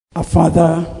Our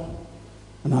Father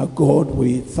and our God,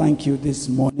 we thank you this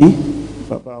morning.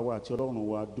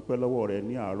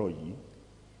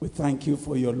 We thank you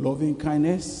for your loving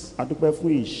kindness.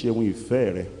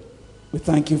 We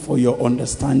thank you for your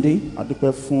understanding.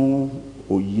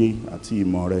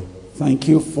 Thank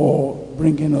you for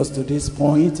bringing us to this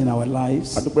point in our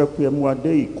lives.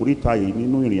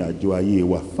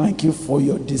 Thank you for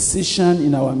your decision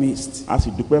in our midst.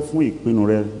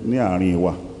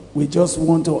 We just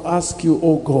want to ask you,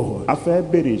 oh God,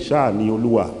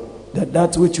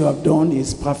 that which you have done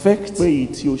is perfect.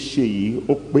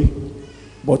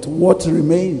 But what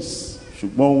remains?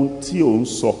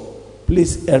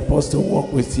 Please help us to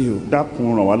walk with you.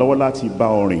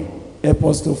 Help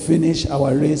us to finish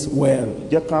our race well.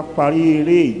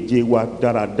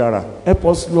 Help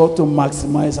us, Lord, to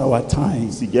maximize our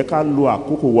time.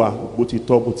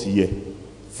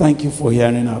 Thank you for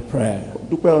hearing our prayer.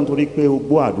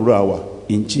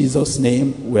 In Jesus'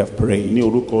 name we have prayed.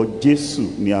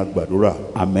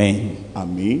 Amen.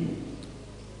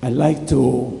 I'd like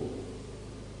to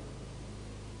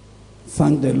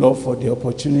thank the Lord for the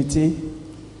opportunity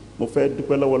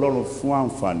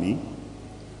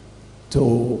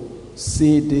to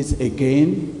see this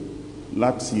again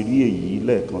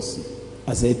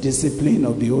as a discipline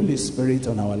of the Holy Spirit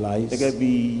on our lives.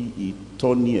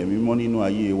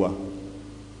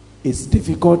 It's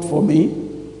difficult for me,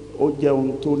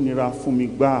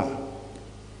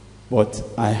 but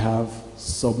I have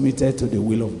submitted to the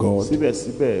will of God.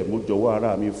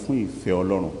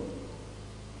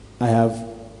 I have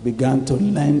begun to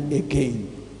learn again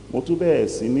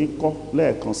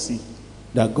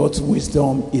that God's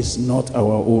wisdom is not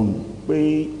our own,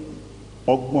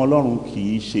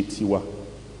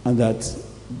 and that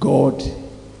God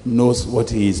knows what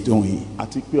he is doing.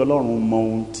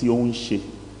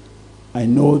 I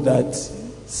know that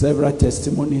several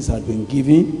testimonies have been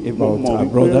given about our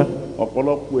brother,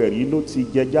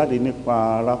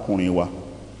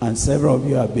 and several of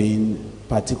you have been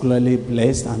particularly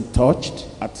blessed and touched,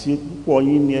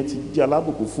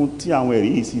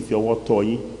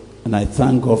 and I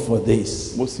thank God for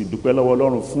this.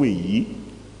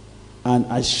 And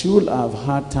I should have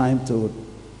had time to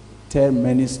tell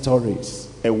many stories,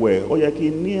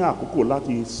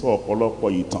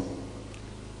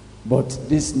 but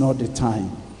this is not the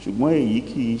time.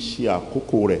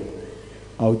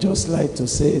 I would just like to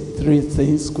say three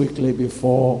things quickly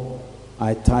before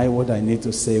I tie what I need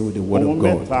to say with the word of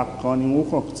God.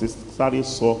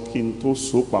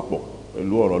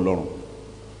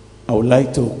 I would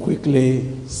like to quickly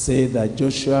say that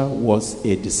Joshua was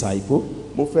a disciple.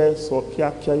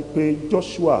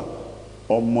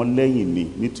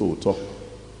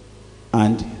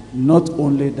 And not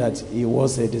only that he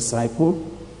was a disciple,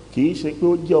 he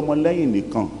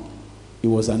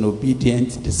was an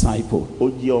obedient disciple.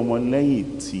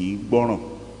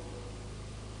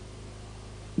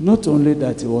 Not only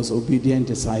that he was obedient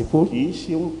disciple,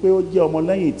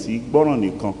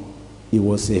 he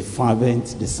was a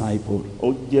fervent disciple.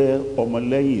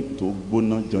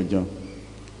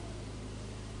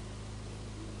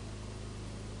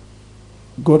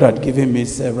 God had given me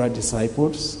several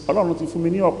disciples,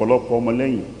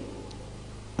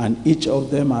 and each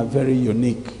of them are very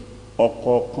unique.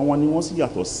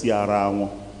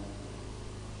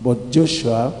 But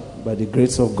Joshua, by the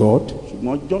grace of God,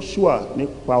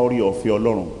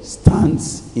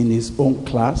 stands in his own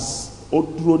class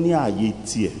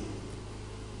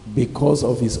because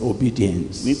of his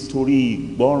obedience.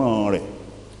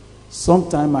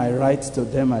 Sometimes I write to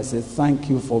them, I say, thank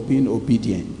you for being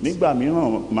obedient.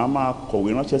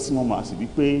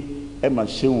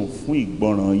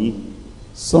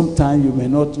 Sometimes you may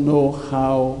not know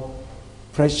how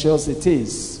precious it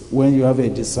is when you have a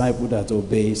disciple that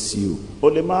obeys you.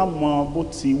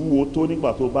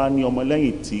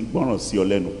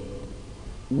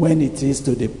 When it is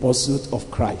to the pursuit of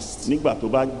Christ.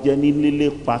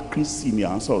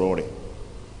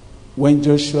 When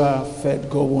Joshua felt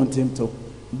God wanted him to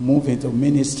move into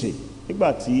ministry,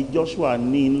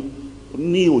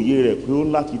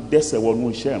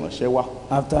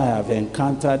 after I have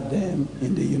encountered them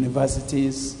in the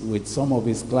universities with some of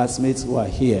his classmates who are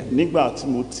here,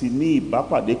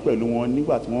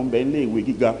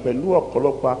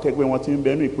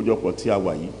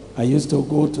 I used to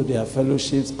go to their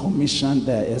fellowships, commission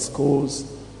their escorts,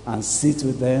 and sit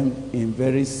with them in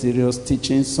very serious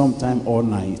teaching, sometime all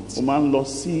night.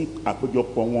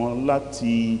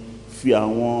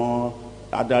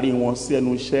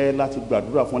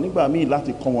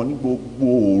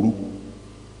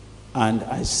 And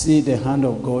I see the hand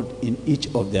of God in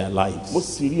each of their lives. mo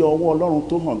sì rí ọwọ́ Ọlọ́run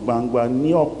tó hàn gbangba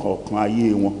ní ọ̀kọ̀ọ̀kan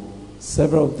ayé wọn.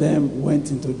 Several of them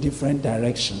went into different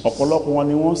directions. ọ̀pọ̀lọpọ̀ wọn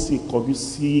ni wọ́n sì kọjú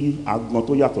sí agbọn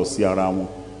tó yàtọ̀ sí ara wọn.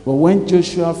 But when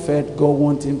Joshua felt God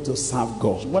wanted him to serve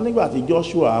God, ṣùgbọ́n nígbà tí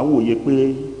Joshua wòye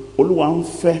pé Olúwa ń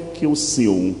fẹ́ kí ó sin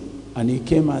òun, and he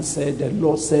came and said, the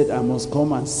Lord said, I must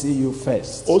come and see you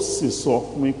first. ó sì sọ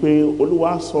fún mi pé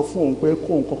Olúwa sọ fún òun pé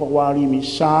kóun kọ́kọ́ wá rí mi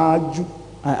ṣáájú.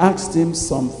 I asked him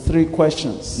some 3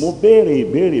 questions. mo béèrè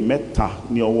ìbéèrè mẹ́ta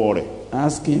ní ọwọ́ rẹ̀. I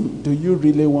asked him, do you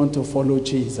really want to follow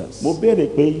Jesus? mo béèrè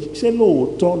pé ṣé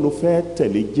lóòótọ́ ló fẹ́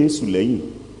tẹ̀lé Jésù lẹ́yìn?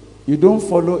 You don't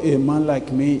follow a man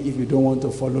like me if you don't want to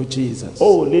follow Jesus.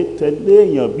 o ò lè tẹ̀lé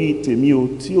èèyàn bíi tèmi o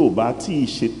tí ò bá tí ì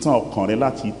ṣetán ọkàn rẹ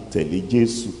láti tẹ̀lé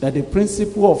Jésù. That the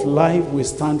principle of life we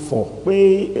stand for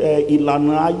pé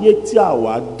ìlànà ayé tí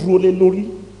àwa dúró lé lórí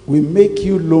will make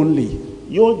you lonely.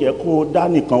 yóò jẹ́ kó o dá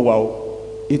nìkan wà o.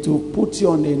 It will put you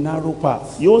on a narrow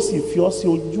path. yóò sì fi ọ́ sí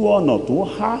ojú ọ̀nà tó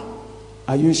há.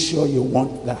 Are you sure you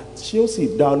want that? ṣé ó sì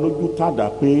dá ọ lójú tàdá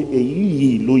pé èyí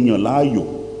yìí ló yàn láàyò?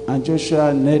 And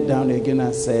Joshua knelt down again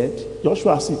and said,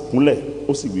 Joshua sì kúnlẹ̀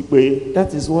ó sì wí pé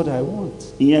that is what I want.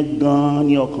 ìyẹn gan-an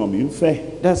ni ọkàn mi ń fẹ́.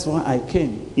 That's why I came.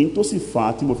 ìyẹn tó sì fà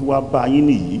á tí mo fi wá bá yín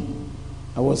nìyí.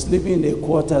 I was living in a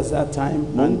quarters that time,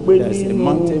 and there's a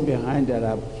mountain behind that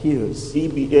are hills.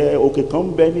 ibi òkè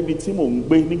kan bẹ níbi tí mò ń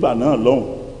gbé nígbà náà lọ́hùn.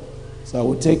 So I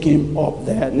would take him up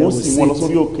there. Then wọ́n sì mú lọ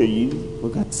sórí òkè yìí. We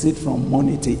can sit from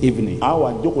morning till evening, a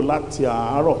wà jókòó láti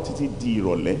àárọ̀ títí di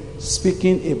ìrọ̀lẹ́.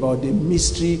 speaking about the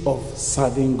mystery of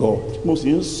serving God. mo sì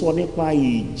ń sọ nípa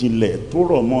ìjìnlẹ̀ tó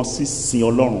rọ̀ mọ́ sísin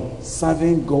Ọlọ́run.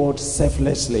 Serving God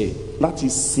selflessly. láti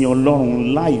sin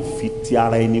Ọlọ́run láì fi ti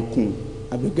ara ẹni kún.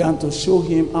 I began to show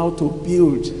him how to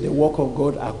build the work of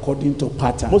God according to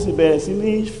pattern. mo sì bẹ̀rẹ̀ sí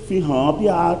ní fi hàn bí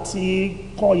a ti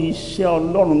kọ́ iṣẹ́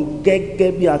Ọlọ́run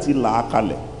gẹ́gẹ́ bí a ti là á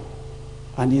kalẹ̀.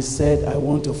 And he said, I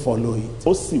want to follow it.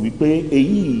 ó sì wí pé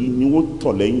èyí ni wọ́n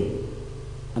tọ̀ lẹ́yìn.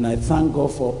 And I thank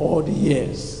God for all the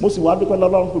years. mo sì wá dúpẹ́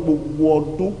lọ́lọ́run pé gbogbo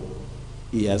ọdún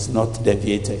He has not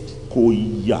deviated. kò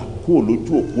yà kúrò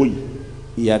lójú òpó yìí.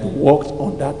 He had walked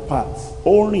on that path.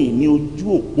 ó rìn ní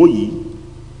ojú òpó yìí.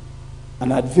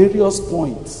 And at various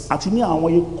points, àti ní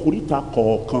àwọn ìkóríta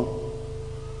kọ̀ọ̀kan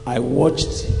I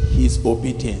watched his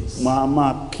obedience. máa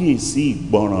máa kíyèsí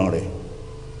ìgbọràn rẹ̀.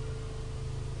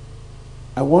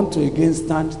 I want to again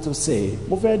stand to say,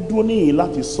 mo fẹ́ dúró níyìn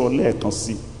láti sọ lẹ́ẹ̀kan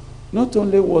sí. not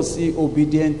only was he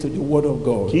obedient to the word of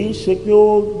God, kì í ṣe pé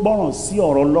ó gbọ́ràn sí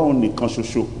ọ̀rọ̀ Ọlọ́run nìkan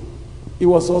ṣoṣo. he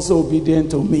was also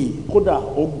obedient to me. kódà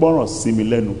ó gbọ́ràn sí mi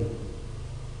lẹ́nu.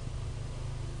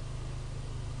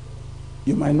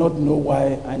 You might not know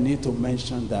why I need to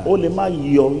mention that. ó lè má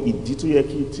yọ ìdí tó yẹ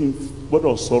kí n tí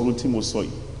gbọ́dọ̀ sọ̀rọ̀ tí mo sọ yìí.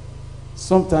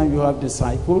 Sometimes you have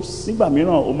disciples. nígbà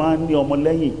mìíràn ó máa ń ní ọmọ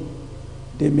lẹ́yìn.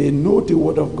 They may know the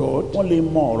word of God. wọ́n lè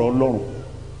mọ ọ̀rọ̀ Ọlọ́run.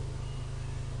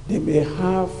 They may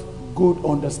have good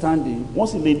understanding, wọ́n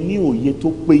sì lè ní òye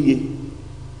tó péye.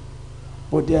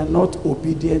 but they are not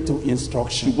obedient to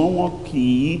instruction. ṣùgbọ́n wọn kì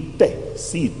í tẹ̀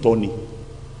sí ìtọ́ni.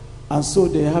 And so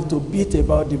they have to beat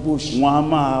about the bush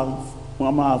wọ́n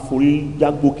á máa forí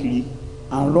jágbó kiri.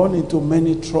 and run into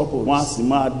many wọ́n á troubles. sì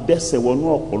máa dẹ́sẹ̀ wọnú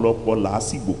ọ̀pọ̀lọpọ̀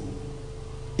làásìgbò.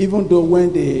 Even though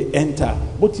when they enter,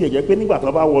 bó tiẹ̀ jẹ́ pé nígbà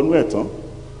tó bá wọnú ẹ̀ tán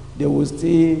they will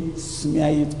still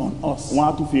smear it on us. wọ́n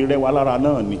á tún fi rẹ́ wa lára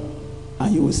náà ni.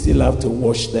 And you will still have to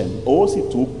wash them. ó sì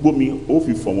tún gbómi ó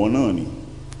fi fọ̀ wọ́n náà ni.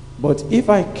 But if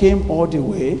I came all the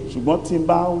way ṣùgbọ́n tí n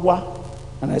bá wá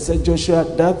and I said, Joshua,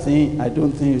 that thing, I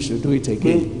don't think you should do it pé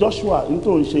again. Joshua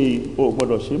nítorí ṣe yìí o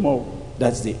gbọ́dọ̀ ṣe mọ́ o.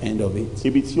 That's the end of it.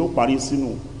 ibi tí ó parí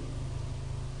sínú.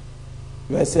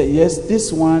 If I say, yes,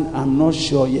 this one, I'm not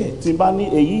sure yet. tí n bá ní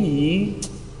èyí yìí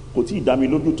kò tí ì dá mi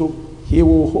lójú tó. He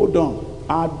will hold on.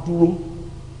 á dúró.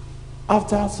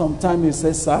 After some time, he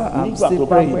says, sir, I'm nígbà tó still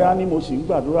bá pẹ́ á praying. ní mo sì ń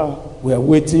gbàdúrà. We are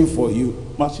waiting for you.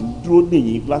 má sì dúró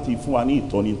dèyìn láti fún wa ní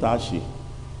ìtọ́ni tá a ṣe.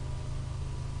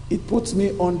 It puts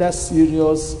me under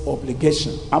serious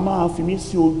obligation. a máa fi mí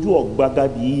sí ojú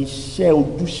ọ̀gbagadì iṣẹ́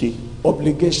ojúṣe.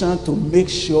 Obligation to make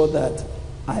sure that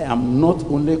I am not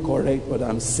only correct, but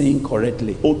I'm saying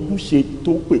correctly. ojúṣe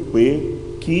tó pè pé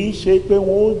kì í ṣe pé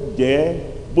wọ́n ó jẹ́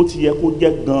bó ti yẹ kó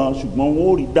jẹ́ gan-an ṣùgbọ́n wọ́n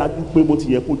ó rí dájú pé bó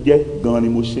ti yẹ kó jẹ́ gan-an ni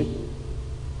mo ṣe.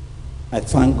 I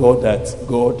thank God that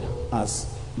God has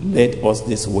led us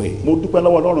this way. mo dúpẹ́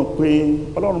lọ́wọ́ Ọlọ́run pé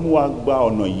Ọlọ́run mú wa gba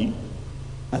ọ̀nà yìí.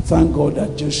 I thank God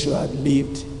that Joshua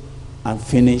lived and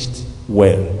finished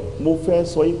well. mo fẹ́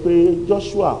sọ yìí pé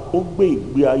Joshua ó gbé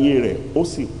ìgbé ayé rẹ̀ ó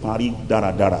sì parí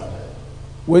dáradára.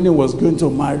 When he was going to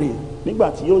marry,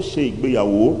 nígbà tí yóò ṣe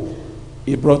ìgbéyàwó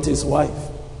he brought his wife.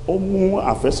 ó mú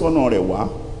àfẹ́sọ́nà rẹ̀ wá.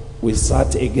 We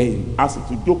sat again, a sì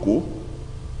tún jókòó.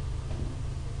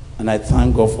 and I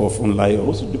thank God for Mo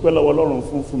Funlayo. sì dúpẹ́ lọ́wọ́ Ọlọ́run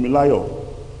fún Fúnmiláyọ̀.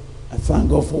 I thank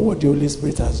God for what the Holy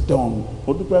Spirit has done.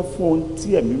 Mo dúpẹ́ fún ohun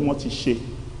tí ẹ̀mí mímọ́ ti ṣe.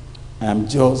 I am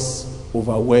just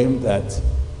overwhelmed that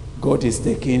God is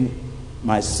taking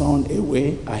my son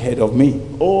away ahead of me.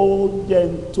 Ó jẹ́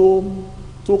n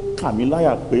tó kà mí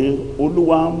láyà pé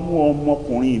Olúwa ń mú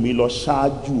ọmọkùnrin mi lọ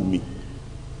ṣáájú mi.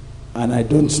 And I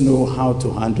don't know how to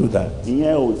handle that.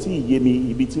 Ìyẹn ò tí ì yé mi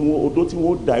ibi tí odó tí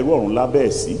wọ́n da irú ọ̀run lábẹ́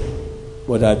ẹ̀ sí.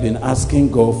 But I've been asking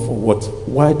God for what?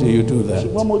 Why do you do that?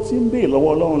 Ṣùgbọ́n mo ti ń béè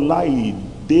lọ́wọ́ Ọlọ́run láì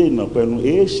dènà pẹ̀lú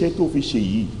ṣe tó fi ṣe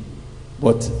yìí.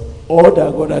 But all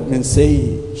that God had been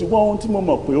saying, Ṣùgbọ́n ohun tí mo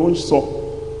mọ̀ pé ó ń sọ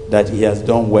that he has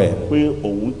done well, pé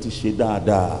òun ti ṣe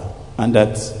dáadáa. and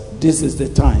that this is the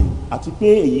time Àti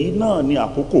pé èyí náà ni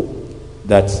àkókò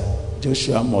that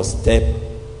Joshua must step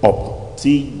up.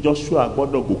 tí Joshua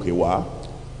gbọ́dọ̀ gòkè wá.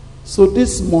 So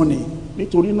this morning,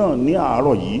 Nítorí náà ní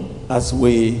àárọ̀ yìí, as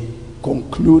we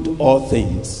conclude all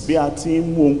things, bí a ti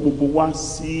ń mú ohun gbogbo wá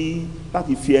sí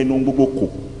láti fi ẹnu ohun gbogbo kò.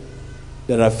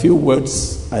 there are few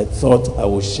words I thought I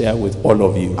would share with all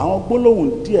of you. Àwọn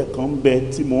gbólóhùn díẹ̀ kan ń bẹ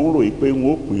tí mo ń ròyìn pé n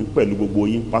ó pín pẹ̀lú gbogbo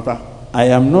yín pátá. I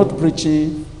am not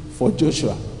preaching for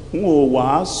Joshua. N ò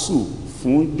wàásù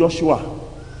fún Joshua.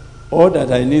 All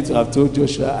that I need to have told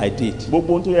Joshua, I did.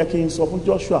 Gbogbo ohun tó yẹ kí n sọ fún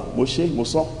Joshua mo ṣe mo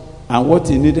sọ. And what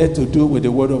he needed to do with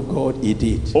the word of God, he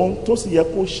did. Ohun tó sì yẹ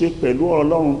kó ṣe pẹ̀lú ọ̀rọ̀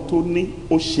Ọlọ́run tó ní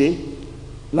ó ṣe.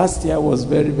 Last year was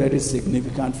very, very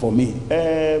significant for me.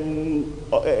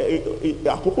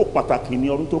 Àkókò pàtàkì ni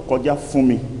ọdún tó kọjá fún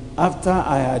mi. After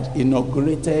I had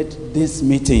inaugurated these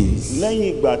meetings,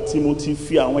 Lẹ́yìn ìgbà tí mo ti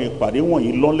fi àwọn ìpàdé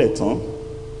wọ̀nyí lọ́lẹ̀ tán.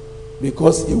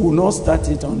 because he will not start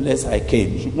it unless I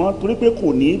came. Ṣùgbọ́n torí pé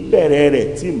kò ní bẹ̀rẹ̀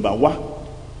rẹ̀ tí n bá wá.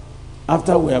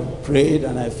 After we have prayed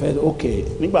and I felt, okay,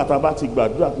 Nígbà tá a bá ti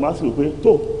gbàdúrà tó máa sì rò pé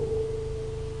tó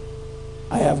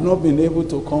I have not been able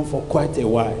to come for quite a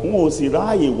while, n ò sì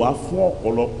ráàyè wá fún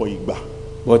ọ̀pọ̀lọpọ̀ ìgbà.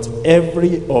 but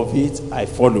every of it I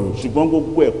followed. Ṣùgbọ́n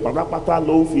gbogbo ẹ̀ pátápátá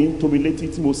ló fi ń tóbi létí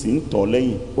tí mo sì ń tọ̀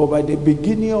lẹ́yìn. But by the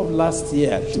beginning of last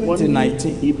year, Ṣùgbọ́n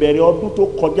 2019, ní ìbẹ̀rẹ̀ ọdún tó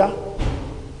kọjá,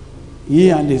 he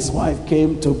and his wife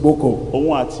came to Boko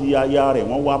òun àti aya rẹ̀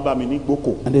wọ́n wá bá mi ní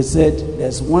Gboko. and they said,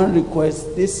 there's one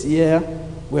request this year.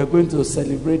 We're going to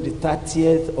celebrate the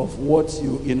 30th of what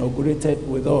you inaugurated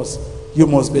with us. You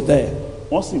must be there.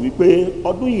 Wọ́n sì wí pé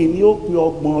ọdún yìí ni ó pé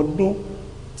 30 ọdún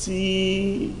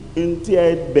tí n tí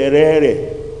ẹ bẹ̀rẹ̀ rẹ̀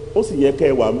ó sì yẹ kẹ́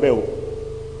ẹ wà ń bẹ̀ o.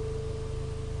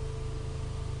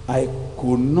 I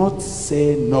could not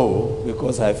say no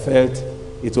because I felt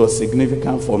it was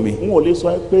significant for me. N ò lè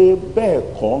sọ pé bẹ́ẹ̀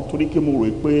kọ́ torí kí mo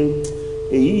rò pé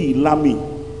èyí lámì.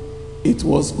 It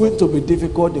was going to be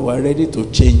difficult. They were ready to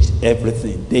change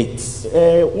everything, dates,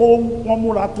 Wọ́n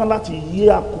múra tán láti yí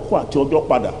àkókò àti ọjọ́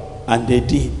padà. and they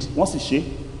did, Wọ́n sì ṣe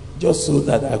just so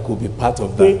that I could be part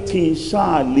of pé that. kí n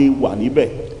ṣáà lè wà níbẹ̀.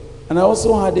 And I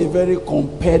also had a very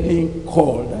compelling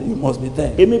call that you must be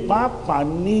there. Èmi pàápàá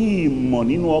ní ìmọ̀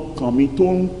nínú ọkàn mi tó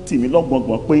ń tì mí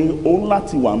lọ́gbọ̀ngbọ̀n pé ó ń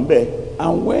láti wà ń bẹ̀.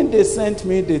 And when they sent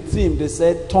me the theme, they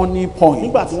said turning point.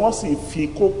 Nígbà tí wọ́n sì fi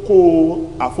kókó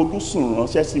àfojúsùn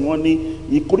ránṣẹ́ sí wọn ní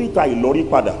ìkóríta ìlọrí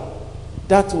padà.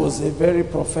 That was a very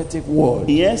prophetic word.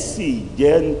 Ìyẹn sì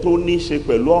jẹ́ n tó ní ṣe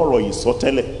pẹ̀lú ọ̀rọ̀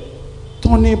ìsọtẹ́lẹ̀.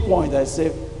 Turning point. I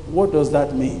said, what does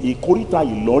that mean? Ìkóríta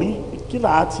ìlọrí kí là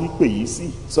á ti pè yìí sí.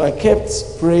 So I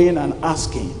kept praying and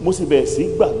asking, Mo sì bẹ̀rẹ̀ sí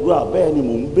gbàdúrà bẹ́ẹ̀ ni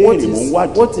mò ń béèrè mò ń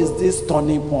wádìí. what is this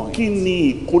turning point? Kí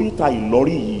ni ìkóríta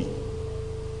ìlọrí yìí?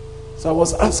 So I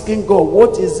was asking God,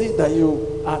 what is it that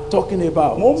you are talking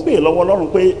about? Mo ń béèrè lọ́wọ́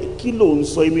Ọlọ́run pé kí ló ń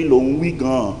sọ èmi ló ń wí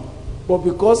gan-an. But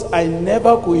because I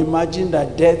never could imagine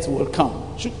that death will come,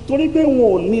 Torí pé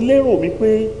wọn ò ní lérò mi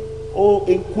pé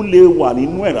ikú lè wà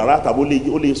nínú ẹ̀ rárá tàbí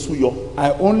ó lè súyọ.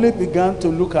 I only began to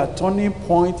look at turning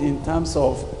point in terms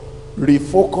of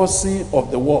refocusing of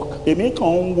the work. Èmi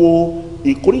kàn ń wo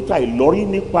ìkóríta ìlọrí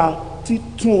nípa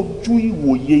títún ojú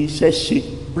ìwòye iṣẹ́ ṣe.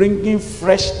 Bringing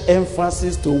fresh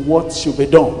emphasis to what should be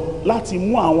done. Láti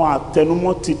mú àwọn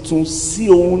àtẹnumọ́ titun sí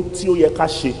ohun tí ó yẹ ká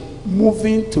ṣe.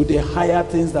 Moving to the higher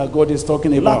things that God is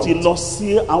talking about. Láti lọ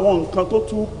sí àwọn nǹkan tó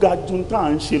tún ga jù tá à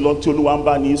ń ṣe lọ tí Olúwa ń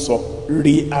bá ní sọ.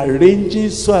 Rearranging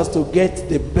so as to get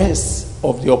the best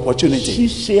of the opportunity.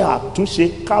 Ṣíṣe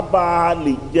àtúnṣe ká bá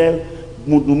lè jẹ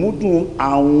mùdùmùdù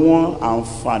àwọn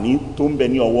àǹfààní tó ń bẹ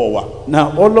ní ọwọ́ wa.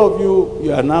 Now all of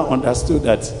you are now understood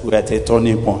that we are at a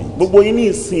turning point. Gbogbo yín ní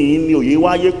ìsìn ni òye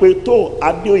wáyé pé tó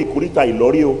adé ìkóríta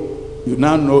ìlọrí o. You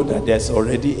now know that there's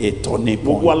already a turning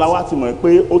point. Gbogbo aláwa ti mọ̀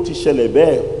pé ó ti ṣẹlẹ̀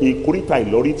bẹ́ẹ̀ ìkóríta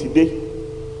ìlọrí ti dé.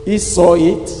 He saw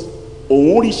it.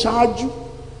 Òun rí ṣáájú.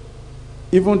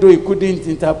 even though he couldn't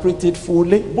interpret it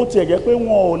fully. bó tiẹ̀ jẹ́ pé wọn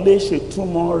ò lè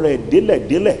ṣètúmọ̀ rẹ̀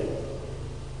délẹ̀délẹ̀.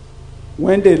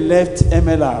 When they left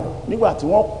MLR, nígbà tí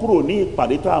wọ́n kúrò ní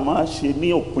ìpàdé tá a máa ṣe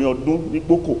ní òpin ọdún ní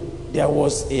Gboko, there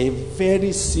was a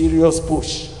very serious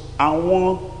push.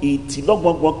 àwọn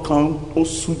ìtìlọ́gbọ̀ngbọ̀n kan ó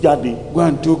sú jáde. Go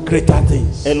and do greater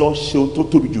things. ẹ lọ ṣe ohun tó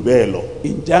tóbi jù bẹ́ẹ̀ lọ.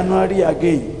 In January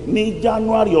again, ní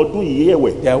January ọdún yìí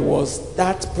ẹ̀wẹ̀, there was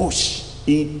that push,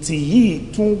 ìtì yìí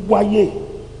tún wáyé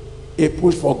a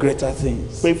push for greater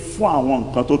things. pé fún àwọn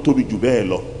nǹkan tó tóbi jù bẹ́ẹ̀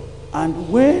lọ. And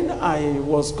when I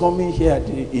was coming here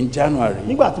in January,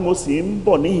 nígbà tí mo sì ń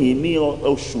bọ̀ níhìn ní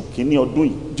oṣù kìíní ọdún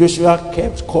yìí, Joshua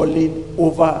kept calling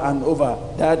over and over,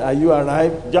 Dad, are you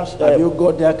arrived? Just, Have you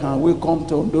got there? Can we come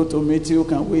to Ondo to meet you?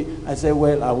 Can we? I said,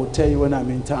 well, I will tell you when I'm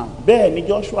in town. bẹ́ẹ̀ ni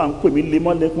Joshua ń pè mí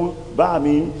lemọ́lẹ́kún, bá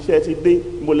mi ṣe ti dé,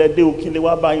 mo lẹ dé òkìlẹ̀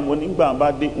wá báyìí, mo nígbà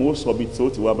bá dé n ó sọ bí tí ó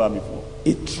ti wá bá mi fún.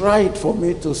 He tried for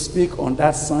me to speak on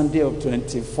that Sunday of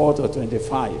 24th or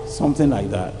 25, something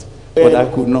like that, but I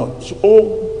could not.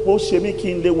 ó ṣe mí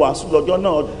kí n lè wàásù lọ́jọ́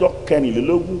náà ọjọ́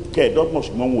kẹrìnlélógún kẹẹ̀ẹ́dọ́gbọ̀n,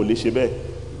 ṣùgbọ́n mo ò lè ṣe bẹ́ẹ̀.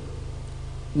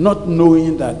 Not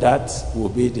knowing that that will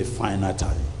be the final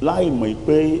time. láì mọ̀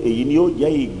pé èyí ni ó jẹ́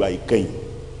ìgbà ìkẹyìn.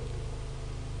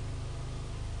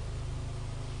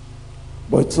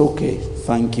 But it's okay.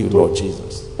 Thank you, Lord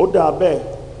Jesus. ó dáa bẹ́ẹ̀,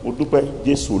 mo dúpẹ́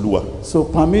Jésù Olúwa. So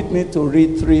permit me to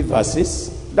read 3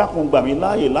 verses. dákun gbà mí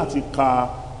láàyè láti ka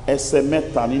ẹsẹ̀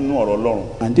mẹ́ta nínú ọ̀rọ̀ Ọlọ́run.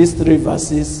 And these 3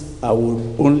 verses, I will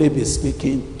only be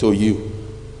speaking to you.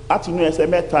 láti inú ẹsẹ̀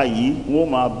mẹ́ta yìí wọ́n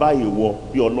máa bá ìwọ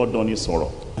bí ọlọ́dọni sọ̀rọ̀.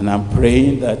 And I'm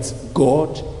praying that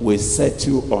God will set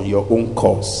you on your own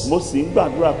course. mo sì ń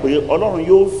gbàdúrà pé Ọlọ́run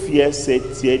yóò fi ẹsẹ̀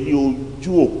tiẹ̀ ní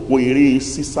ojú òpó eré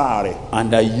sísá rẹ̀. And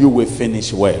that you will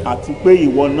finish well. àti pé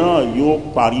ìwọ náà yóò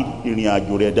parí ìrìn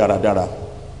àjò rẹ̀ dáradára.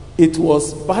 It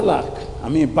was Balaam,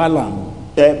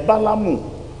 Bálámù,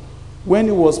 when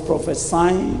he was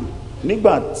prophesying,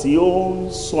 nígbà tí ó ń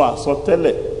sọ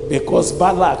àsọtẹ́lẹ̀, because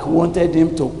Balak wanted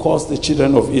him to curse the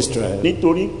children of Israel.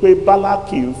 nítorí pé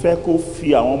Bálákì ń fẹ́ kó fi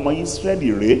àwọn ọmọ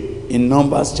Ísírẹ́lì ré. In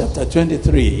Numbers chapter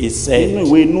 23, he nínú said,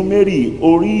 ìwé Númérì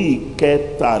orí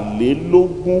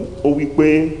ìkẹtàlélógún ó wí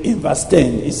pé, in verse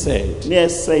 10, he said, ní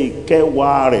ẹsẹ̀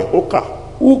ìkẹwàá rẹ̀ ó kà,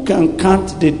 who can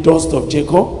count the dust of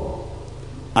Jacob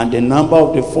and the number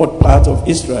of the fourth part of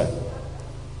Israel?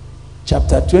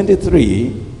 Chapter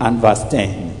 23 and verse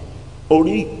 10.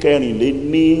 orí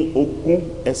ìkẹrìnléníogún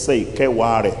ẹsẹ̀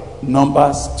ìkẹwàá rẹ̀.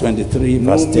 Numbers 23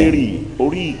 verse 10. Númérì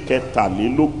orí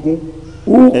ìkẹtàlélógún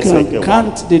Who ẹsẹ̀ can ìkẹwàá.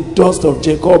 count the dust of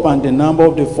Jacob and the number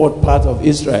of the fourth part of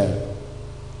Israel?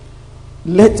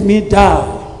 Let me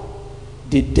die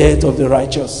the death of the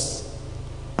righteous,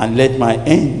 and let my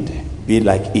end be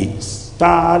like his.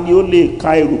 ta ni ó lè ka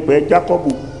erùpẹ̀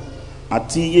Jákọ́bù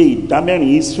àti iye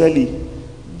ìdámẹ́rin Ísírẹ́lì?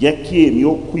 jẹ́ kí èmi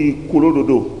ó kú ikú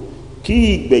olódodo, kí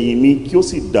ìgbẹ̀yìn mi kí ó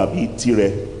sì dàbí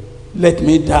tirẹ̀. Let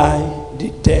me die the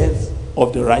death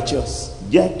of the righteous,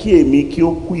 jẹ́ kí èmi kí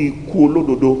ó kú ikú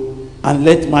olódodo, and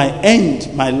let my end,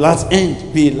 my last end,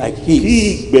 be like kí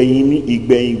his.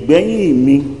 ìgbẹ̀yìn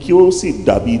mi kí ó sì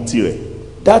dàbí tirẹ̀.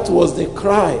 That was the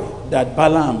cry that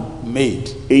Balaam made.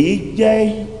 èyí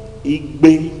jẹ́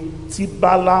igbe tí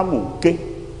Bálámù ké.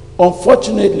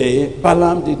 Unfortunately,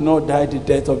 Balaam did not die the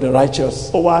death of the righteous.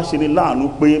 ó wá ṣe ni láàánú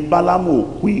pé Bálámù ò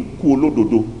kú ikú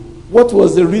olódodo. What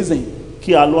was the reason?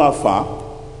 kí a ló àfà?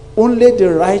 Only the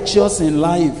righteous in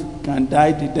life can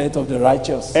die the death of the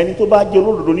righteous. ẹni tó bá jẹ́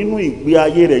olódodo nínú ìgbé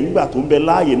ayé rẹ̀ nígbà tó ń bẹ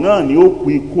láàyè náà ni ó kú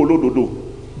ikú olódodo.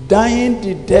 Dying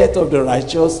the death of the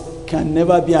righteous can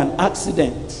never be an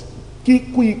accident.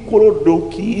 kíkú ikú olódodo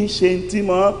kì í ṣe tí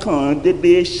máa kàn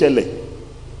déédéé ṣẹlẹ̀.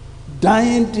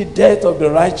 Dying the death of the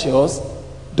righteous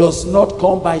does not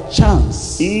come by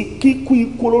chance. kíkú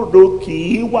ikú olódodo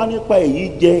kì í wá nípa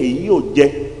èyí jẹ èyí ò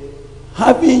jẹ.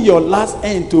 Having your last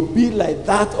end to be like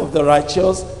that of the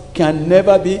righteous can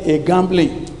never be a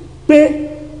gambling. pé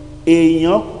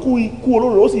èèyàn kú ikú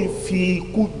olódodo ó sì fi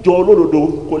ikú jọ olódodo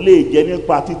kò lè jẹ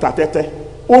nípa títa tẹ́tẹ́.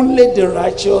 Only the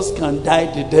righteous can die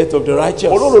the death of the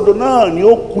righteous. olódodo náà ni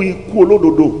ó kú ikú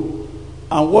olódodo.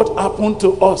 And what happened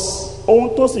to us ohun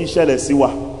tó sì ṣẹlẹ̀ sí wa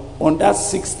on that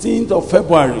 16th of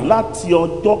February láti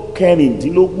ọjọ́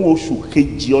kẹrìndínlógún oṣù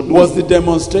kejì ọdún was the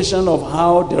demonstration of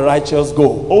how the righteous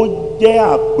go. ó jẹ́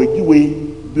àpèjúwe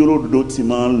bí olódodo ti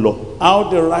máa ń lọ. How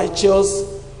the righteous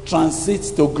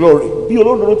transits to glory. bí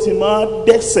olódodo ti máa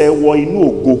dẹ́sẹ̀ wọ inú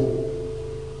ògo.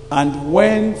 And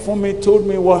when Fumi told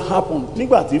me what happened,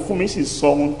 nígbà tí Fúnmi sì sọ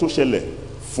ohun tó ṣẹlẹ̀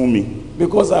fún mi,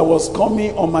 because I was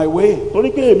coming on my way,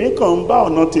 torí pé èmi kàn ń bá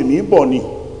ọ̀nà tèmi bọ̀ ni,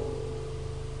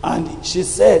 and she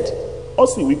said, ó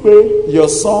sì wí pé your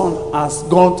son has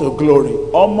gone to glory.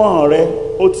 ọmọ rẹ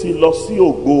ó ti lọ sí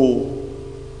ògo.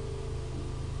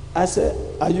 I said,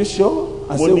 are you sure?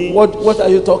 I Mo said, ní- what are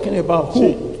you talking about?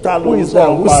 Who? Who is that?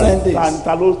 Who sent this?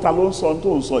 ta ló ń sọ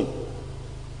tó ń sọ yìí.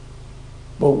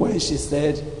 But when she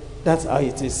said, that's how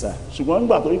it is, sir. Ṣùgbọ́n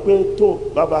nígbà tó rí pé tó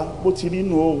bàbá bó ti rí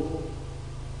nù o.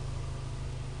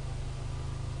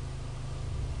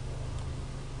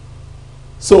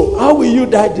 So how will you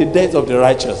die the death of the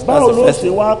righteous? That's Báwo the ló first ṣe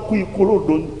thing. wá kú ikú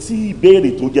olódodo tí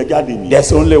ìbéèrè tó jẹ jáde nìyẹn?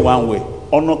 There's only one way.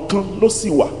 Ọ̀nà kan ló sì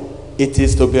wà. It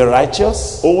is to be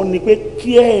righteous Òun ni pé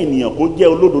kí ènìyàn kó jẹ́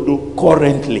olódodo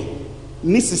currently.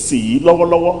 nísinsìnyí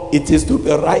lọ́wọ́lọ́wọ́. It is to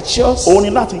be righteous Òun ni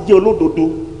láti jẹ́ olódodo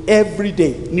every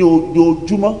day. ní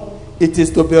ojoojúmọ́. It is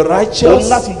to be Òun ni righteous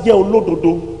láti jẹ́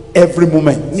olódodo every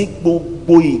moment. ní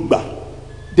gbogbo ìgbà.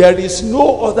 There is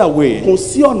no other way Kò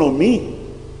sí ọ̀nà míì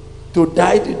to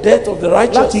die the death of the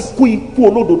láti righteous kú ikú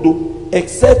olódodo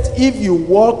except if you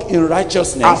walk in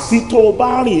righteousness àfi tó o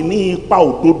bá rìn ní ipa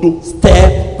òdodo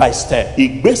step by step,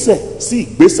 ìgbésẹ̀ sí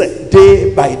ìgbésẹ̀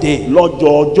day by day,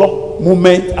 lọ́jọọjọ́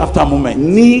moment after moment.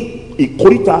 ní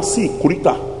ìkóríta sí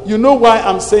ìkóríta. You know why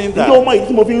I'm saying Ìjọ that? ọmọ yìí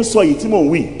tí mo fi ń sọ yìí tí mò ń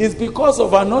wí. It's because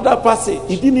of another passage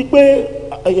Ìdí ni pé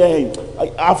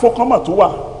àfọkànmọ̀ tó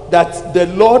wà that the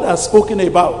Lord has spoken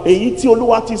about. èyí tí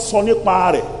Olúwa ti sọ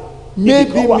nípa rẹ̀.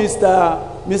 Maybe Ibì kan wà.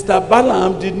 Mr.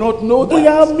 Balaam did not know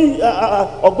Bóyá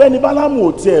that ọ̀gbẹ́ni Bálámù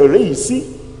ò tiẹ̀ rí yìí sí.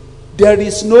 there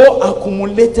is no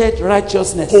accumulated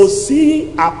righteousness. Kò sí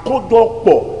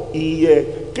àkójọpọ̀ ìyẹ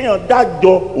kéèyàn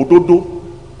dájọ́ òdodo.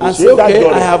 Kò And sí say, okay,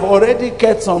 dájọ́ I rẹ̀. have already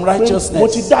kept some Mo ti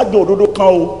righteousness. dájọ́ òdodo kan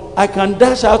o. I can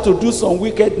dash out to do some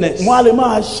wickedness. Mo á lè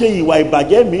máa ṣe ìwà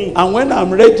ìbàjẹ́ mi. And when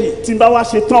I'm ready, Tí n bá wá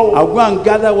ṣe tán o. I'll go and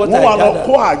gather what Wọ́n I wá lọ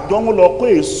kó gather. àjọ, wọ́n lọ kó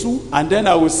èṣù. And then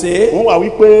I will say, Wọ́n wá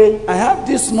wípé I have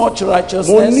this much mo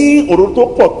righteousness ní òdodo tó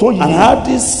pọ̀ tó and I yìí. have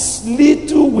this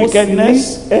little Mo sì ní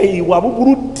wickedness. ìwà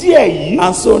búburú díẹ̀ yìí.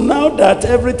 And so now that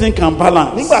everything can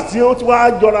balance. Nígbà tí ó ti wá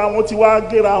jọra wọn ti wá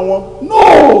gẹ́ra wọn.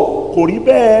 No! Kò rí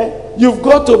bẹ́ẹ̀. You've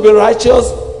got to be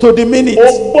righteous to the minute.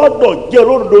 O gbọ́dọ̀ jẹ́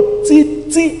olódodo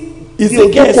títí.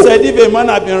 Ezekiel said, if a man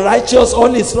had been righteous all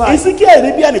his life, Ezekiel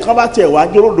rí bí ẹnìkan bá tiẹ̀ wá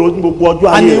jẹ́ olódodo ní gbogbo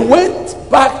ọjọ́ and ayé he rẹ̀. went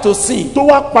back to sin, Tó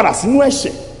wá padà sínú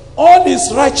ẹ̀ṣẹ̀. all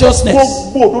his righteousness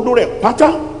Gbogbo òdodo rẹ̀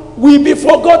pátá. will be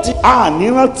forgotten, A ní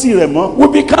rántí rẹ̀ mọ́. will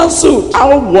be cancelled, A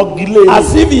ó wọ́gi lé e.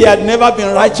 as if he had never been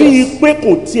Bíi righteous. pé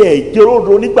kò tiẹ̀ jẹ́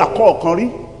olódodo nígbà kọ̀ọ̀kan rí.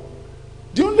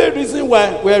 The only reason why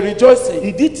we're rejoicing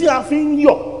Ìdí tí a fi ń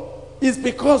yọ̀ is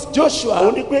because òun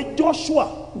Joshua ni pé Joshua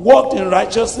walked in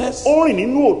righteousness, ó rìn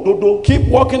nínú òdodo. keep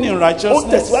walking in Ó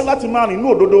righteousness, tẹ̀síwájú láti máa rìn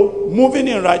nínú òdodo. moving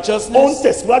in Ó ń righteousness,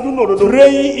 tẹ̀síwájú nínú òdodo.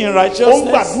 praying in Ó ń righteousness,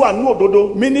 gbàdúrà nínú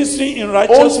òdodo. ministering in Ó ń ṣiṣẹ́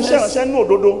righteousness, ìránṣẹ́ nínú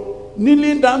òdodo.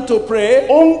 kneeling down to pray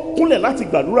Ó ń kúnlẹ̀ láti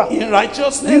gbàdúrà in nínú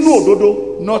righteousness,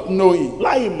 òdodo. not knowing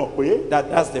Láì mọ̀ pé that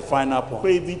that's the final point.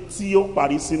 pé ibi tí ó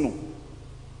parí sínú.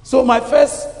 So my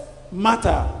first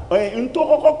matter, N tó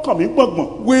kọ́kọ́ kàn mí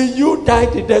gbọ̀ngbọ̀n. will you die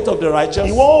the death of the righteous?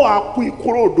 Ìwọ ó ha kú ikú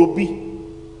òdo bí.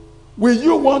 Will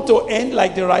you want to end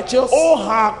like the righteous? Ó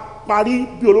ha parí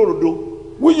bí olódodo.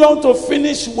 Will you want to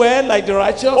finish well like the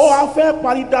righteous? Ó ha fẹ́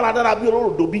parí dáradára bí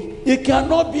olódodo bí. It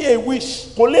cannot be a wish.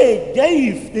 Kò lè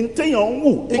jẹ́ ìtẹ̀yàn ń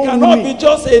wù It tó ń cannot be wuni.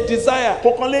 just a desire.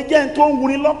 Kò kàn lè jẹ́ ń tó ń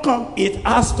wuni lọ́kàn. It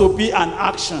has to be an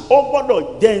action. Ó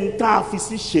gbọ́dọ̀ jẹ́ ń tá a fi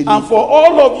sí ṣe ni. And for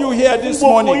all of you here this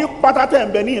Gbogbo morning, yín pátá tẹ̀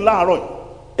ń bẹ ní ìlàárọ̀ yìí.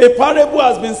 a parable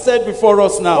has been said before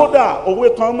us now. Kódà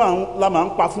òwe kan la máa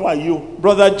ń pa fún wa yìí o.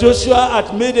 Brother Joshua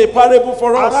had made a parable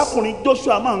for us. Arákùnrin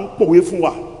Joshua máa ń pòwe fún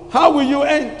wa. How will you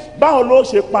end? Báwo ló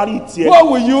ṣe parí tiẹ̀? What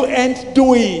will you end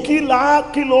doing? Kí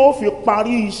ló fi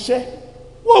parí iṣẹ́?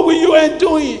 What will you end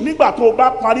doing? Nígbà tó o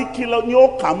bá parí kí ló ní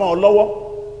ó kà mọ́ ọ lọ́wọ́?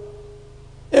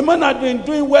 A man had been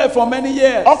doing well for many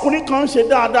years. Ọkùnrin kan ń ṣe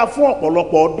dáadáa fún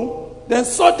ọ̀pọ̀lọpọ̀ ọdún. Then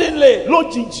suddenly,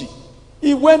 Lójijì,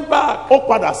 he went back ó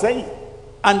padà sẹ́yìn.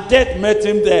 and death met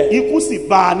him there. Ikú sì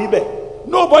bá a níbẹ̀.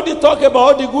 Nobody talk about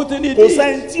all the good thing he Kò did.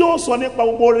 sẹ́ni tí ó sọ nípa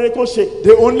gbogbo rere tó ṣe.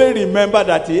 They only remember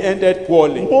that he ended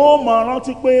poorly. Mo mọ̀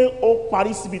rántí pé ó parí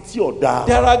síbi tí ò dáa.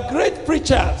 There are great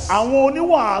preachers Àwọn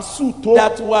oníwàásù tó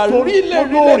that were really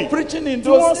lórin preaching in tí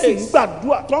wọ́n those sì ń days.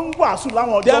 gbàdúrà tó ń wàásù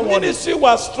láwọn Their ọjọ́ wọn ni. ministry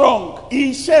was strong.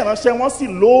 Iṣẹ́ ìránṣẹ́ wọn sì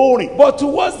lóòrìn. But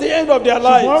towards the end of their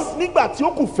Ṣùgbọ́n lives, nígbà tí ó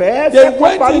kù fẹ́ẹ́ they fẹ́ kó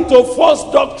went parí, into false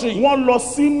doctrine. wọ́n lọ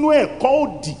sínú ẹ̀kọ́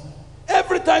òdì.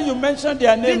 Every time you mention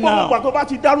their Ní name gbogbo ìgbà now, tó bá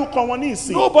ti dárúkọ wọn ní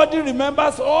ìsìn. nobody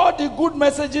remembers all the good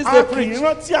messages A they kì í preach.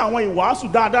 rántí àwọn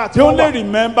ìwàásù dáadáa tí They wọ́n only wà.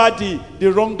 remember the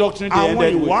wrong doctrine they Àwọn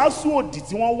ended with. ìwàásù òdì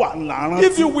tí wọ́n wà ńlá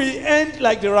If you rántí. will end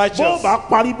like the Bó righteous, bá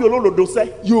parí bí olódodo sẹ́.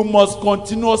 you must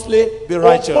continuously be Ó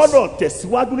righteous. gbọ́dọ̀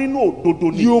tẹ̀síwájú nínú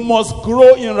òdodo ni. You must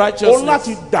grow in Ó righteousness.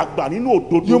 láti dàgbà nínú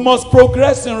òdodo. You must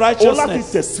progress in Ó láti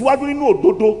righteousness. tẹ̀síwájú nínú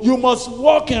òdodo. You must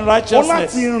walk in Ó láti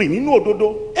righteousness. rìn nínú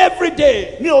òdodo. every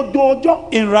day ní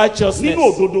ojoojọ́ in righteousness.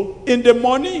 nínú òdodo, In the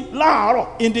morning, láàárọ̀,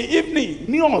 in the evening,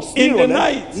 ní ọ̀sán, in the ìrọ̀lẹ́,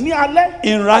 night, ní alẹ́,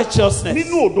 in righteousness.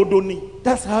 nínú òdodo ni.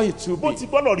 That's how it should Bó be. ti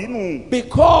gbọ́dọ̀ rí nù.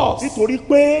 Because Nítorí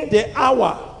pé the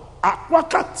hour,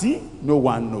 wákàtí no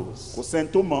one knows. kò sẹ́ni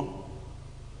tó mọ̀.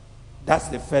 That's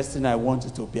the first thing I want you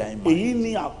to bear in mind. Èyí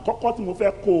ni àkọ́kọ́ tí mo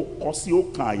fẹ́ kó o kọ sí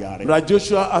ọkàn àyà rẹ̀. Brother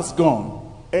Joshua has gone.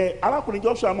 Arákùnrin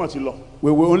Joshua mọ̀ ti lọ.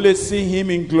 We will only see him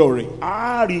in glory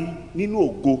A rí nínú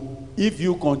ògo. if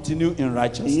you continue in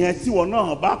righteousness. Ìyẹn tí wọn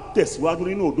náà bá tẹ̀síwájú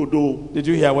nínú òdodo. Did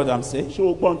you hear what I'm saying? Ṣé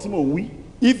o gbọ́ ohun tí mò ń wí?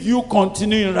 If you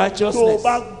continue in Tó o righteousness,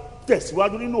 bá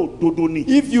tẹ̀síwájú nínú òdodo ni.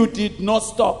 if you did not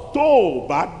stop, Tó o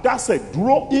bá dásẹ̀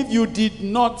dúró. if you did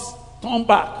not turn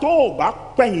back, Tó o bá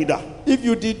pẹ̀yìn dà. if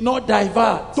you did not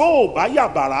divert, Tó o bá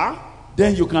yàbàrá.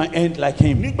 then you can end like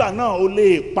him. Nígbà náà o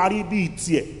lè parí bíi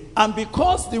tiẹ̀. And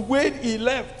because the way he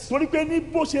left, Torí pé ní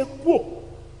bó ṣe kú ò,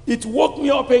 it woke me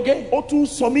up again. ó tún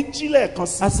sọ mí jí lẹ́ẹ̀kan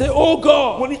sí. I say, oh Mo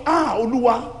God, ní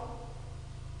Olúwa.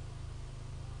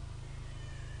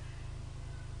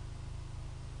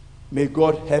 may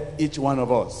God help each one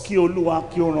of us Kí Olúwa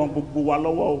kí ó ran gbogbo wa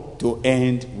lọ́wọ́ o. to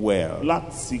end well.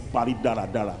 Láti parí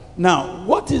dáradára. Now,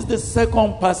 what is the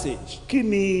second passage Kí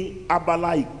ni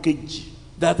abala ìkejì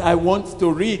that I want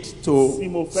to read to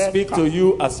speak to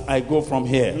you as I go from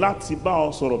here? láti bá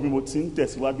ọ sọ̀rọ̀ bí mo ti ń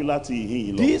tẹ̀síwájú láti ìhìn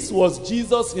yìí lọ? This was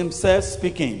Jesus himself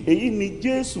speaking, Èyí ni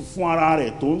Jésù fún ara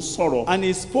rẹ̀ tó ń sọ̀rọ̀. and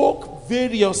he spoke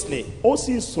variously Ó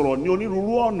sì sọ̀rọ̀ ní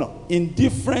onírúurú ọ̀nà in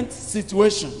different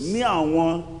situations. ní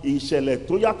àwọn ìṣẹ̀lẹ̀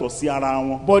tó yàtọ̀ sí ara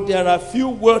wọn. But there are few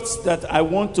words that I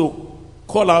want to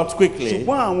call out quickly, Ṣùgbọ́n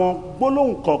àwọn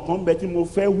gbólóhùn kọ̀ọ̀kan bẹ tí mo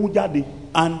fẹ́ hú jáde.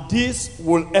 and this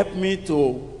will help me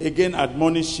to again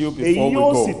admonish you before Èyí we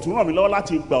yóò sì go. tún ràn mí lọ́wọ́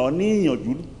láti gbà ọ́ ní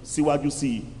ìyànjú síwájú sí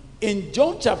i. In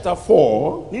John chapter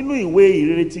 4, Nínú ìwé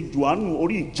ìrere ti Jòhánù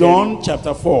orí ìkẹrin. John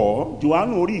chapter 4,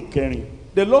 Jòhánù orí ìkẹrin.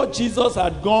 the Lord Jesus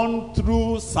had gone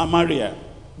through Samaria,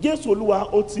 Jésù Olúwa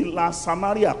ó ti la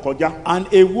Samaria kọjá. and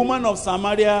a woman of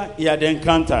Samaria he had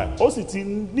encountered. Ó sì ti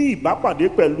ní ìbápàdé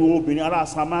pẹ̀lú obìnrin ará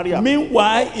Samaria.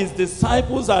 Meanwhile, his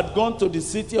disciples had gone to the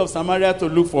city of Samaria to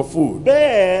look for food.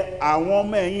 Bẹ́ẹ̀ àwọn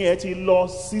ọmọ ẹ̀yìn ẹ̀ ti lọ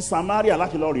sí Samaria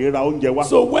láti lọ rèé ra oúnjẹ wá.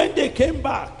 So when they came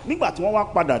back, Nígbà tí wọ́n wá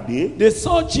padà dé, they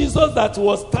saw Jesus that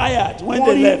was tired when wọ́n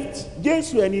they rí left.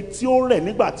 Jésù ẹni tí ó rẹ̀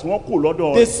nígbà tí wọ́n kò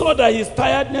lọ́dọ̀ They rẹ̀. saw that his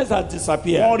tiredness had Wọ́n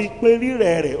disappeared. rí pé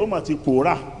rírẹ̀ rẹ̀ ó mà ti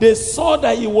pòórà. They saw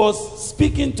that he was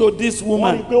speaking to this Wọ́n rí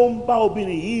woman. pé ó ń bá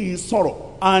obìnrin yìí sọ̀rọ̀.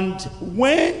 And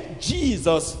when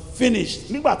Jesus finished,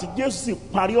 Nígbà tí Jésù sì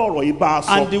parí ọ̀rọ̀ yìí bá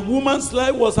a and sọ. the woman's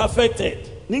life was affected,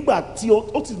 Nígbà tí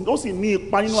ó sì ní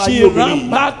ipa nínú she ayé obìnrin ran yìí.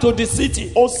 back to the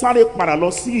city. Ó sáré padà lọ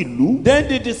sí ìlú. Then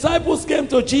the disciples came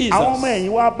to Àwọn ọmọ Jesus. ẹ̀yìn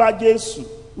wá bá Jésù.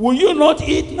 Will you not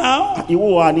eat now?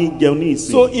 Ìwọ wa ní jẹun ní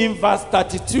ìsìn. So in verse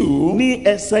 32, Ní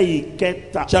ẹsẹ̀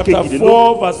ìkẹta chapter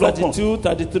 4, verse 32,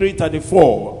 33,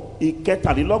 34.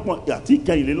 ìkẹtàlélọ́gbọ̀n àti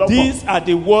ìkẹrìnlélọ́gbọ̀n. These are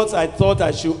the words I thought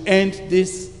I should end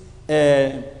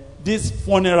this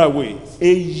funeral with.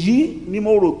 Èyí ni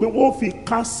mo rò pé wọ́n fi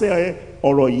kásẹ̀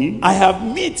ọ̀rọ̀ yìí. I have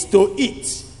meat to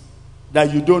eat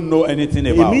that you don't know anything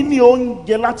Èmi about. ní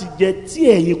oúnjẹ láti jẹ tí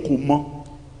ẹ̀yin kò mọ̀.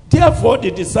 Therefore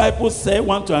the disciples said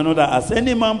one to another, has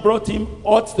any man brought him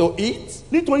aught to eat?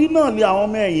 Nítorí náà ni àwọn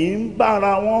ọmọ ẹ̀yìn ń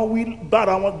bára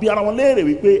wọn bí ara wọn léèrè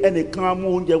wípé ẹnìkan á mú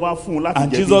oúnjẹ wá fún un láti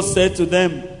And jẹ bí. Jesus said to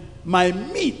them, my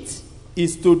meat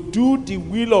is to do the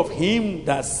will of him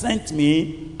that sent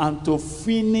me and to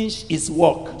finish his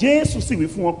work. Jésù sì wí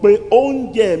fún wọn pé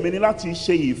oúnjẹ mi ni láti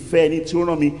ṣe ìfẹ́ ẹni tí ó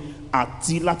rán mi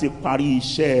àti láti parí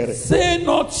iṣẹ́ rẹ̀. Say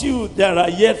not you, there are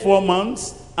yet 4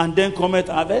 months, and then cometh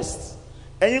harvest?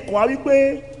 Ẹ̀yin kò wá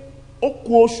wípé ó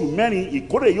kù oṣù mẹ́rin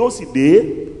ìkórè yóò sì dé.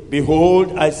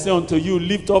 Behold, I say unto you,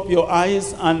 lift up your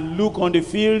eyes and look on the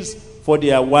fields, for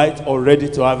they are white already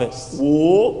to harvest. Wò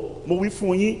ó, mo wí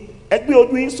fún yín, ẹ gbé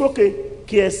ojú yín sókè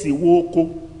kí ẹ sì wo oko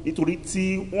nítorí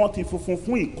tí wọ́n ti funfun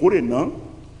fún ìkórè náà.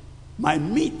 My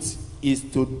meat is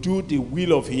to do the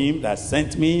will of him that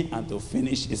sent me and to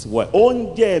finish his work.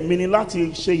 Oúnjẹ mi ni láti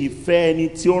ṣe ìfẹ́ ẹni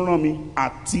tí ó rán mi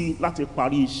àti láti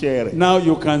parí iṣẹ́ rẹ̀. Now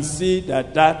you can see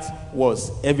that that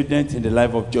was evident in the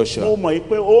life of Mo Joshua. mọ̀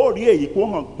pé ó rí èyí kó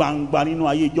hàn gbangba nínú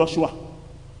ayé Joshua.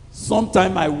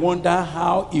 Sometimes I wonder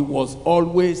how he was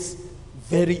always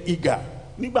very eager.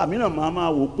 Nígbà mìíràn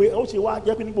máa wò pé ó ṣe wá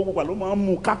jẹ́ pé ní gbogbo ìgbà ló máa ń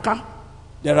mú káká.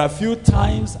 There are few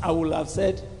times I will have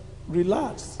said,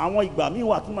 relax. Àwọn ìgbà míì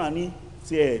wà tí màá ní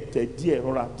tiẹ̀ tẹ̀ díẹ̀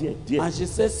rọra díẹ̀. And she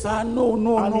said, sir, no,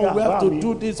 A ní we have àbá to mi,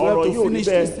 do this, we have ọ̀rọ̀ to yóò rí finish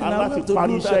this bẹ́ẹ̀, thing, a I have láti to parí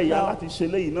do iṣẹ́ that ìyá now. láti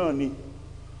ṣe léyìí náà ni.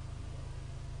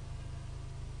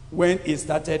 When he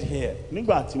started here,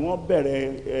 Nígbà tí wọ́n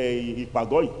bẹ̀rẹ̀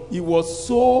ìpàgọ́ yìí, he was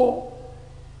so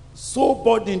so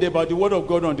burdened about the word of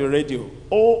God on the radio.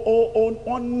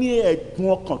 wọ́n ní ẹ̀dùn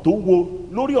ọkàn tó wo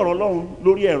lórí ọ̀rọ̀ Ọlọ́run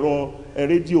lórí ẹ̀rọ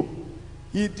rédíò.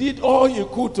 He did all he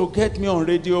could to get me on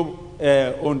radio,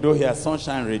 Ondo here,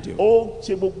 Sunshine Radio. Ó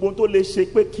ṣe gbogbo tó lè ṣe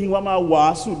pé kí wọ́n máa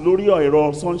wàásù lórí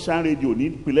ẹ̀rọ Sunshine Radio ní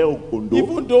ìpínlẹ̀ Ondo.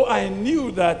 Even though I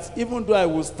knew that, even though I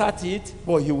would start it,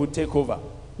 but he would take over.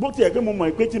 Bó tiẹ̀ pé mo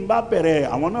mọ̀ pé tí n bá bẹ̀rẹ̀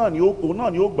àwọn náà ni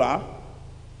ó gbà á.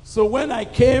 So when I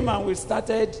came and we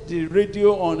started the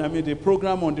radio the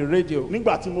program on the radio.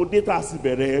 Nígbà tí mo dé tá a sì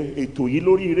bẹ̀rẹ̀ ètò yìí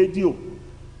lórí rédíò.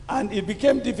 And it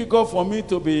became difficult for me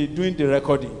to be doing the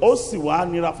recording. Ó sì wá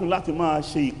nira fún láti máa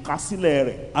ṣe ìkásílẹ̀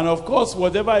rẹ̀. And of course,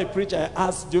 whatever I preach, I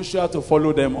asked Joshua to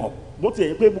follow them up. Bó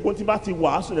tiẹ̀ pé gbogbo tí bá ti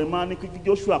wàásù rẹ̀ máa ní kí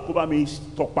Joshua kó bá mi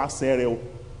tọpasẹ̀ rẹ̀ o.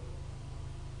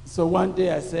 So one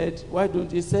day I said, why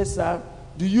don't you say, sir,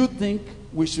 do you think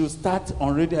we should start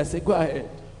on radio? I said, go ahead.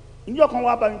 Níjọ́ kan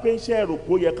wá bá mi pé iṣẹ́ ẹ̀rọ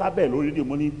kó yẹ ká bẹ̀ lórí rédíò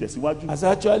mo ní tẹ̀síwájú. As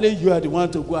actually you are the one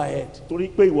to go ahead. Torí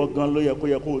pé ìwọ gan ló yẹ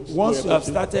kó. Once you have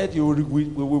started, we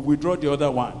will withdraw the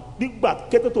other one. Nígbà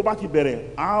kété tó bá ti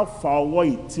bẹ̀rẹ̀, á fa ọwọ́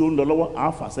yìí tí ó ń lọ lọ́wọ́,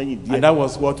 á fà sẹ́yìn díẹ̀. And that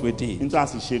was what we did. Níta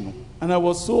sì ṣe nù. And I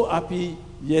was so happy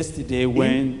yesterday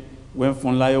when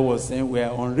Funlayo was saying we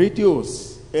are on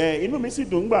radios. Inú mi sì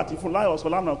dùn nígbà tí Funlayo sọ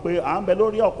lánàá pé à ń bẹ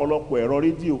lórí ọ̀pọ̀lọpọ̀ ẹ̀rọ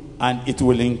rédíò. And it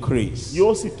will increase.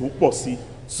 Yóò sì tún pọ̀ sí.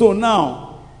 So now,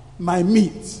 my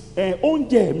meat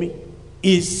oúnjẹ mi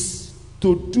is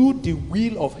to do the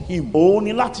will of him. Òun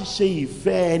ni láti ṣe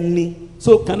ìfẹ́ ẹni.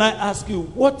 So can I ask you,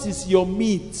 what is your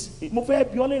meat? Mo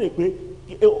fẹ́ bi ọ́ léèrè pé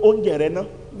oúnjẹ rẹ náà.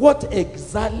 What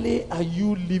exactly are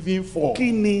you living for?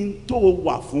 Kí ni tó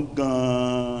wà fún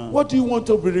gan-an? What do you want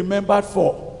to be remembered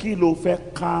for? Kí ló fẹ́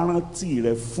kárántì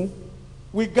rẹ fún?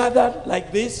 We gathered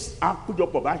like this A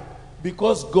péjọpọ̀ báyìí.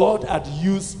 because God had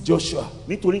used Joshua.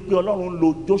 Nítorí pé Ọlọ́run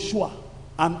lo Joshua.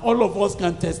 And all of us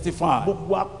can testify.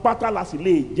 Gbogbo apáta la sì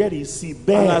lè jẹ́rìí sí And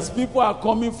bẹ́ẹ̀. as people are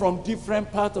coming from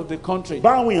different parts of the country,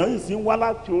 Báwọn èèyàn sì ń wá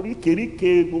láti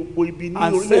oríkèéríkèé gbogbo ibi ní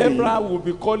and orílẹ̀-èdè yìí. several will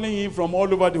be calling in from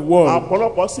all over the world,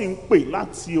 Àpọ̀lọpọ̀ sì ń pè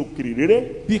láti òkèèrè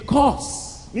réré. because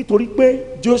Nítorí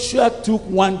pé Joshua took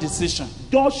one decision.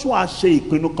 Joshua ṣe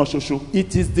ìpinnu kan ṣoṣo.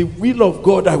 It is the will of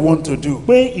God I want to do,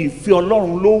 Pé ìfẹ́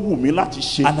Ọlọ́run ló wù mí láti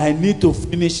ṣe. and I need to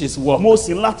finish his work. Mo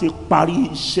sì ń láti parí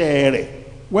iṣẹ́ rẹ̀.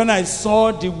 When I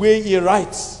saw the way he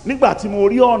writes, Nígbà tí mo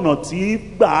rí ọ̀nà tí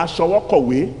gbà á ṣọwọ́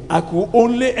kọ̀wé. I could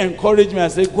only encourage me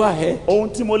and say, go ahead. Ohun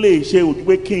tí mo lè ṣe ò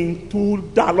pé kí n tún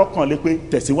dá lọ́kàn lé pé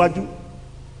tẹ̀síwájú.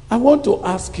 I want to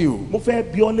ask you, Mo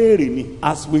fẹ́ bi ọ́ léèrè ni.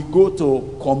 as we go to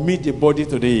commit the body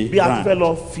to the Bí a ti fẹ́ ground,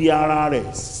 lọ fi ara rẹ̀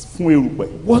fún erùpẹ̀.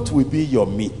 what will be your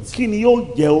meat? Kí ni yóò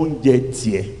jẹ oúnjẹ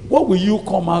tiẹ̀? What will you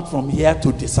come out from here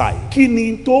to decide? Kí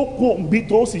ni tó kó bí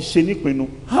tó sì ṣe nípinnu?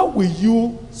 How will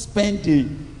you spend the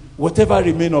whatever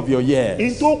remain of your In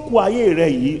years? tó kú ayé rẹ̀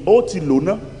yìí ó ti lò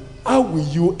ná. How will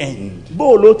you end?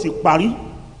 Bó ló ti parí?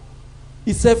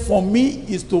 He said, for me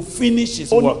is to finish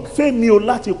his work. Fẹ́mi o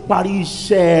láti parí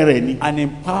iṣẹ́ rẹ̀ ni. And in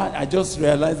part, I just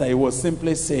realized that he was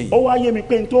simply saying, Ó wá yé mi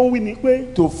pé n tó ń wí ni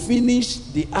pé to finish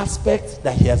the aspect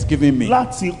that he has given me.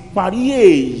 láti parí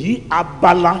èyí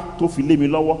abala tó fi lé mi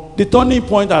lọ́wọ́. The turning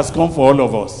point has come for all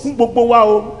of us. Fún gbogbo wa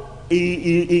o,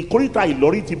 ìkórìtà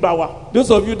ìlọrí ti bá wa.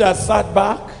 Those of you that sat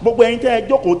back Gbogbo ẹ̀yin tẹ́ ẹ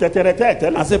jókòó tẹ̀tẹ̀rẹ̀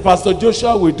tẹ́lẹ̀. and said, Pastor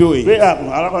Joshua will do Pé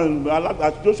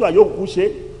it. Joshua yóò kú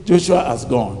ṣe. Joshua has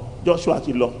gone. Joshua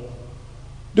ti lọ.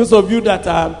 Those of you that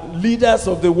are leaders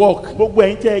of the work, Gbogbo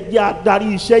ẹ̀yin tẹ́ ẹ jẹ́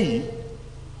adarí iṣẹ́ yìí.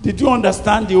 did you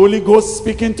understand the Holy Ghost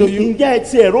speaking to you? Ǹjẹ́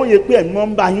ẹ ti ẹ̀rọ yẹ pé ẹ̀mí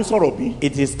ń bá yín sọ̀rọ̀ bí?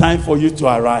 It is time for you to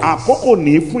arise. Àkókò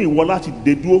ní fún ìwọ láti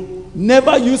dé dúró.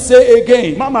 Never you say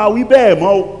again, Má máa wí bẹ́ẹ̀ mọ́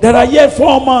o. there are yet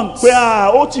 4 months. Pé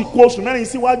ó ti kó oṣù mẹ́rin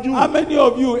síwájú. How many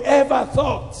of you ever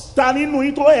thought Ta nínú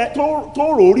yín tó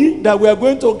rò rí that we are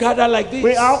going to gather like pé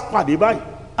this a pàdé báyìí?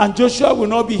 and Joshua will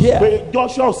not be here? Pé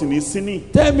Joshua ò sì ní sí ní.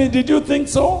 Tell me, did you think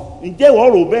so? Ǹjẹ́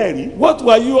ìwọ rò bẹ́ẹ̀ rí? What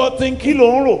were you all Kí thinking?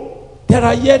 ló ń rò? There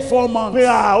are yet 4 Pé months.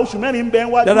 oṣù mẹ́rin ń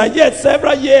bẹ There are níwájú. yet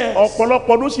several years.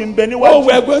 Ọ̀pọ̀lọpọ̀ ló sì ń bẹ Oh,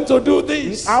 we níwájú. are going to do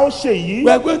this. A ó ṣe yìí.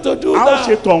 We are going to do A ó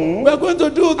ṣe that. tọ̀hún. We are going to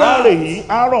do A rè that. yìí,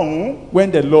 a rọ̀ hún.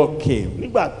 When the Lord came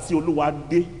Nígbà tí Olúwa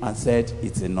dé, and said,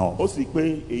 it's enough, ó sì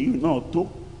pé èyí náà tó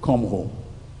come home.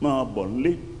 máa bọ̀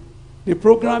nílé. The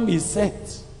program is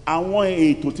set. Àwọn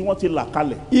ètò tí wọ́n ti là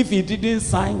kalẹ̀. If he didn't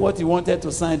sign what he wanted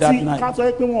to sign that Tí ká night,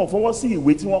 sọ pé wọn ò fọwọ́ sí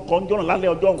ìwé tí wọ́n kọ ń jọ́nà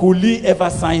lálẹ́ ọjọ́. could he ever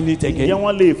sign it Ǹjẹ́ again?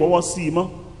 wọ́n lè fọwọ́ sí i mọ́?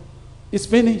 It's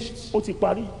finished. Ó ti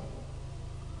parí.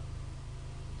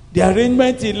 The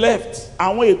arrangement he left,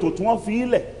 Àwọn ètò tí wọ́n fi í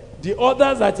lẹ̀. The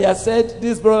others that he has said,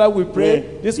 this brother will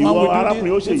pray, this one will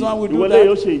do this, this one will do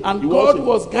that. And God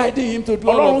was guiding him to do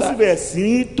all of that.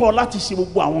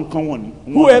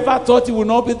 Whoever thought he would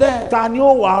not be there.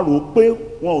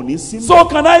 So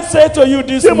can I say to you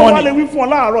this morning,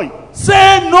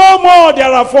 say no more,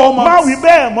 there are 4 months.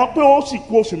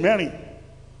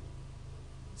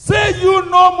 Say you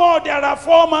no more, there are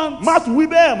 4 months.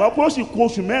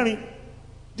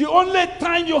 The only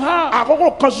time you have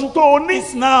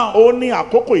is now. And do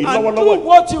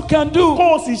what you can do.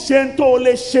 Do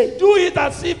it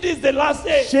as if this is the last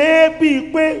day.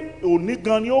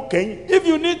 If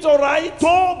you need to write,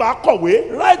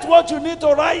 write what you need to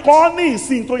write.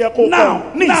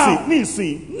 Now.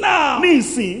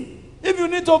 If you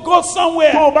need to go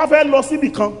somewhere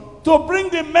to bring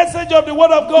the message of the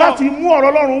word of God,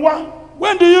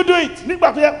 when do you do it? Tell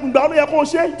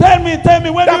me,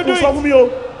 when do you do it?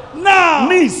 Now.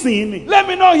 Let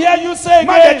me not hear you say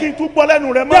again.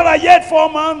 There are yet 4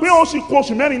 months. There are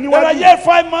yet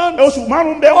 5 months. Oh,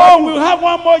 we'll have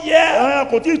 1 more year.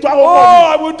 Oh,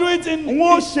 I will do it in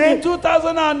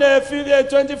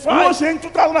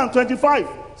 2025.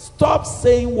 Stop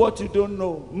saying what you don't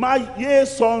know.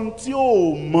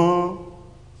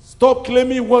 Stop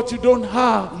claiming what you don't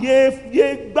have. The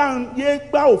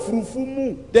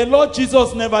Lord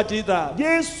Jesus never did that.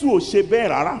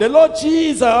 The Lord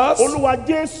Jesus,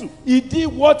 he did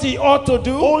what he ought to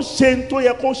do. He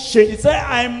said,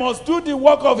 I must do the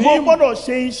work of him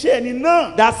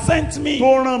that sent me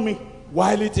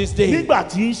while it is day.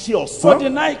 For the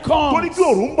night comes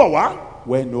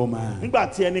when no man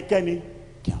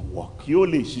can walk.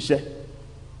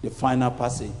 The final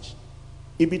passage.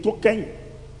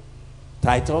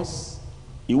 Titus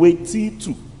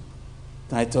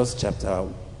chapter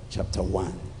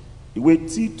 1.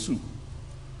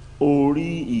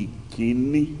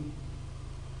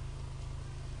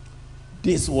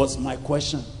 This was my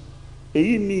question.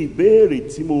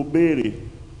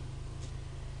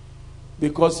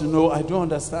 Because I don't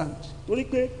understand.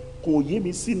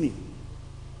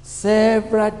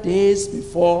 Several days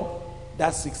before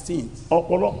that 16th,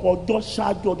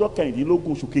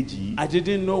 I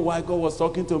didn't know why God was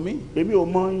talking to me.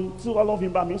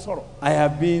 I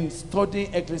have been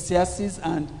studying Ecclesiastes,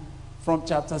 and from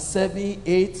chapter 7,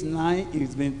 8, 9,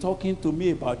 he's been talking to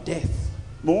me about death.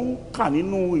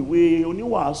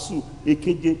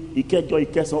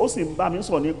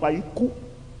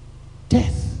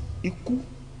 Death.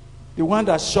 The one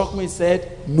that shocked me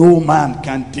said, no man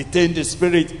can detain the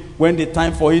spirit when the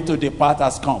time for it to depart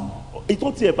has come.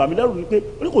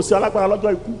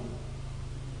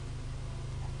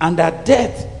 And that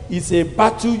death is a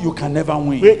battle you can never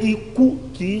win.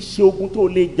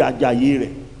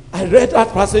 I read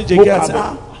that passage again.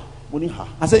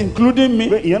 I said, including me.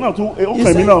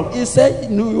 He said,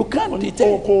 no, you can't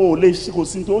detain.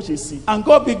 And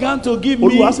God began to give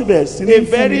me a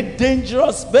very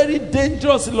dangerous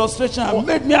illustration and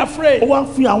made me afraid.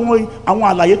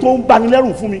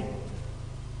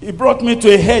 He brought me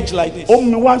to a hedge like this.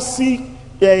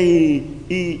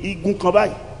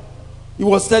 He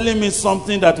was telling me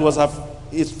something that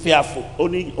is fearful.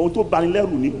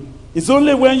 It's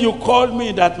only when you called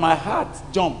me that my heart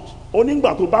jumped. God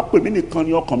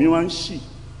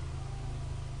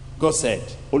said,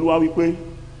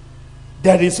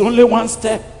 there is only one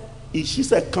step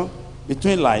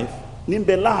between life and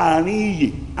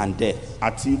death.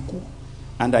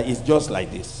 And that is just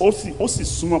like this.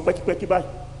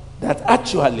 That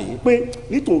actually,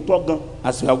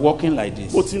 as we are walking like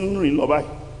this,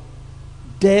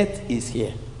 death is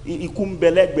here. And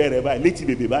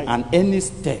any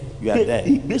step you are there.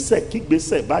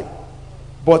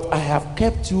 But I have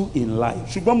kept you in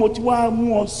life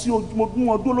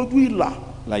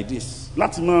like this.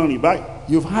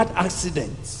 You've had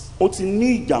accidents,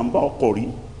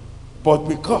 but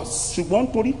because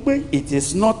it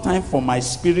is not time for my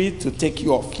spirit to take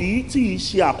you off, you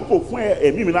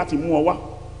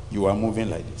are moving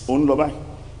like this.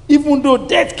 Even though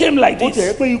death came like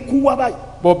this,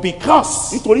 but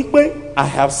because I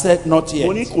have said not yet,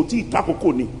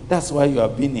 that's why you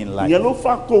have been in life. But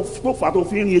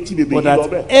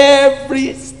that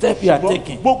every step you are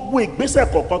taking,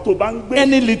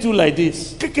 any little like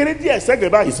this,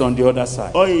 is on the other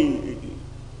side.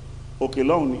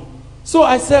 So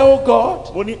I said, oh God,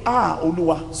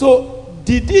 so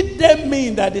did it then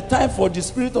mean that the time for the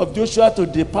spirit of Joshua to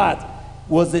depart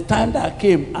was the time that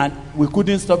came and we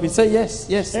couldn't stop? He said, yes,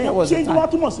 that was the time.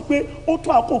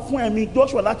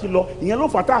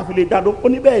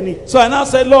 So I now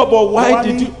said, Lord, but why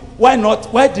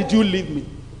did you leave me?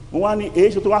 Why?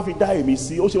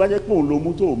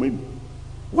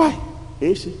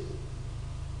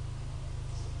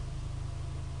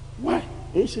 Why?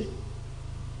 èé ṣe.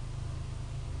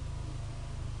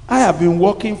 I have been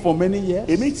working for many years.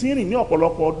 Èmi ti ń rìn ní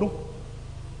ọ̀pọ̀lọpọ̀ ọdún.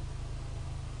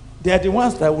 They are the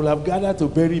ones that will have gathered to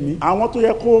bury me. Àwọn tó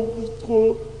yẹ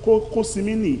kó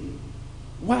sinmi nì.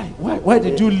 Why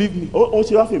did you leave me? Ó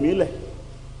ṣe wá fèmí lẹ̀.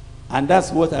 And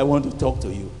that's what I want to talk to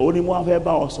you. Ó ní mo wá fẹ́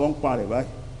bá ọ sọ ń pa rẹ̀ báyìí.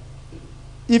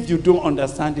 If you don't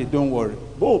understand it, don't worry.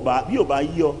 Bí ò bá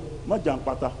yí ọ, má jà ń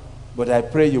pátá. But I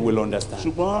pray you will understand.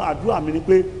 Ṣùgbọ́n àdúrà mi ni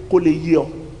pé kó lè yí ọ.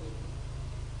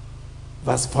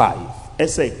 Verse 5.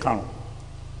 Ẹsẹ̀ ìkarùn.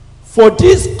 For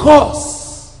this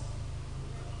cause,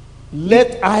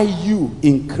 let I you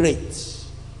in Crete.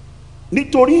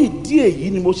 Nítorí ìdí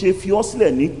èyí ni mo ṣe fi ọ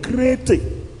sílẹ̀ ní Krétè.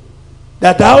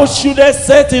 That thou shouldest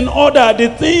set in order the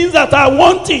things that are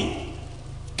wanting.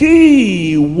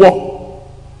 Kí ìwọ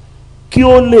kí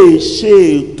ó lè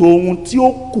ṣe ètò ohun tí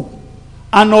ó kù.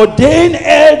 And ordain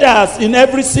elders in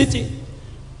every city.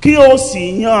 Kí ó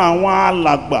sì yan àwọn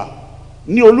alàgbà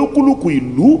ní olúkúlùkù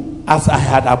ìlú. As I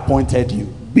had appointed you.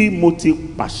 Bí mo ti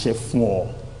pàṣẹ fún ọ.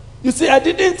 You see, I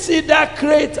didn't see that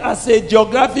Crete as a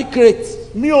geographic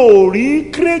Crete. Mi ò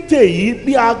rí Krétè yìí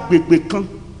bí agbègbè kan.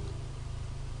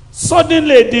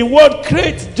 Suddenly the word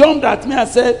Crete jumped at me and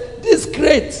said, this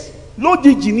Crete.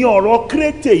 Lójijì ni ọ̀rọ̀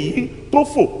Krétè yìí tó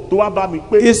fò tó wá bá mi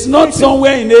pé. It's not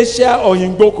somewhere in Asia or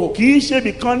in Gboko. Kì í ṣe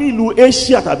ibìkan ní ìlú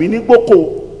Asia tàbí ní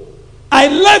Gboko. I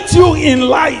left you in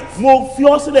life. Mo fi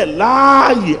ọ sílẹ̀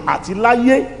láàyè àti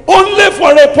láyé. Only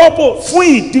for a purpose. Fún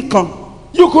ìdí kan.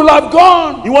 You could have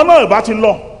gone. Ìwọ náà ìbá ti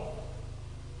lọ.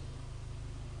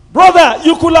 Brother,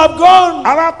 you could have gone.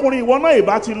 Arákùnrin, ìwọ náà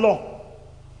ìbá ti lọ.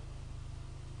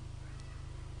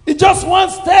 It's just one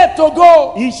step to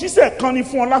go. Ìṣísẹ̀ kan ni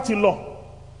fún ọ láti lọ.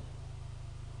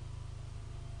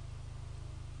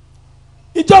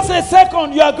 It's just a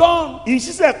second, you are gone.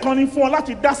 Ìṣísẹ̀ kan ni fún ọ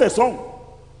láti dásẹ̀ sọ́hùn.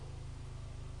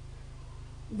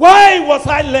 Why was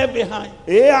I left behind?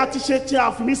 Èé a ti ṣe tí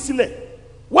a fi mí sílẹ̀.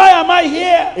 Why am I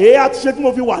here? Èé a ti ṣe tí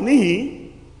mo fi wà níhìn.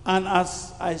 And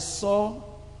as I saw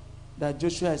that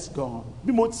Joshua is gone,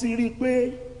 Bí mo ti rí i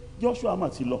pé Joshua mà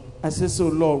ti lọ. I said, so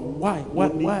Lord, why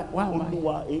am I?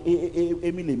 Olúwa,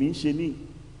 èmi lèmi ń ṣe ní.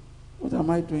 What am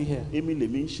I doing here? Èmi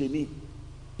lèmi ń ṣe ní.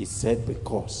 He said,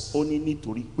 because Ó ní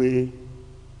nítorí pé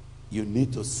you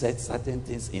need to set certain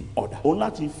things in order. òun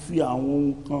láti fi àwọn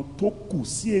ohun kan tó kù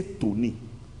sí ètò ni.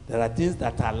 There are things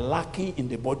that are lacking in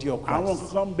the body of Àwọn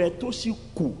Christ. kan bẹ tó sì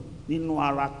kù nínú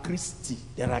ara Kristi.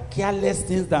 There are careless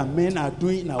things that men are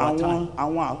doing in our time.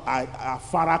 Àwọn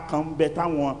àfara kan bẹ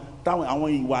táwọn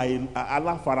ìwà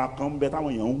aláfara kan bẹ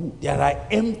táwọn èèyàn ń hù. There are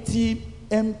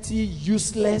empty,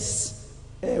 useless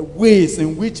ways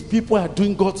in which people are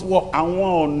doing God's work.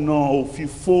 Àwọn ọ̀nà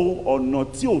òfìfo, ọ̀nà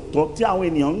tí ò tọ́ tí àwọn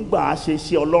ènìyàn ń gbà ṣe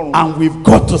iṣẹ́ Ọlọ́run. And we've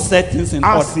got to set things in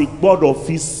A order. sì gbọ́dọ̀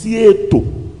fi sí ètò.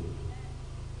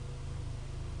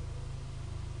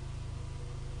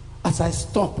 As I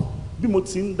stop, Bí mo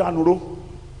ti ń dánu ró,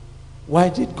 why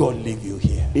did God leave you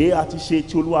here? èé a ti ṣe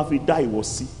tí Olúwa fi dá ìwọ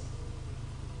sí.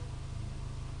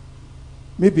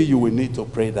 Maybe you will need to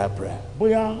pray that prayer.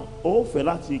 Bóyá ó fẹ́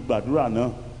láti gbàdúrà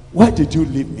náà. Why did you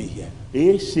leave me here?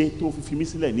 Èé ṣe tó fi mí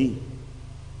sílẹ̀ níyì.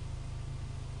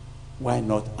 Why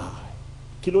not I?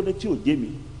 Kí ló dé tí ò jẹ́ mi?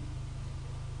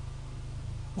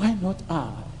 Why not I?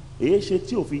 Èé ṣe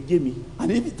tí ò fi jẹ́ mi?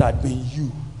 And if it had been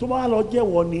you, Tó bá lọ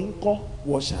jẹ́wọ́ ní ńkọ́,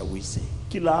 what shall we say?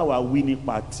 kí la wá wí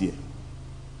nípa tiẹ̀?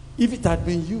 If it had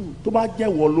been you, Tó bá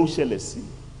jẹ́wọ́ ló ṣẹlẹ̀ sí,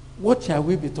 what shall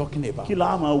we be talking about? kí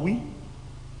la máa wí?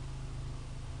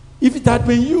 If it had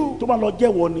been you, Tó bá lọ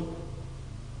jẹ́wọ́ ni,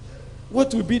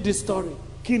 what will be the story?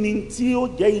 kí ni tí ó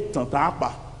jẹ́ ìtàn tá a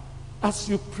pa? As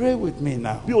you pray with me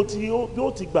now, Bí o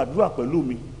ti gbàdúrà pẹ̀lú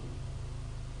mi,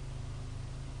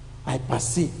 I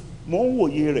perceive mò ń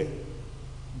wòye rẹ̀.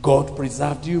 God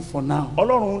preserved you for now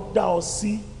Ọlọ́run dá ọ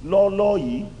sí lọ́ọ́lọ́ọ́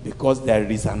yìí because there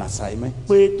is an assignment.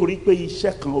 pé torí pé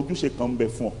iṣẹ́ kan, ojúṣe kan ń bẹ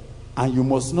fún ọ. And you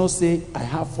must not say, I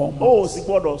have 4 Ó sì months.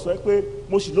 gbọ́dọ̀ sọ pé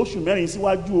mo sì lóṣù mẹ́rin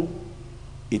síwájú o,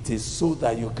 It is so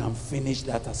that you can finish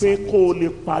that pé assignment. kó o lè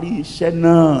parí iṣẹ́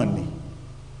náà ni.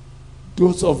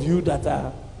 Those of you that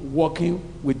are working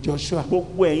with Joshua,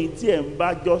 Gbogbo ẹ̀yin tí ẹ̀ ń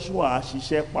bá Joshua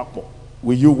ṣiṣẹ́ papọ̀,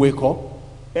 will you wake up?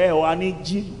 ẹ wà ní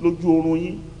jí lójú oorun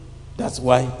yín. That's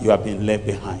why you have been left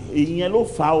behind. Ìyẹn ló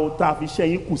fà á o tá a fi ṣẹ́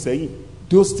yín kù sẹ́yìn.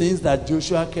 Those things that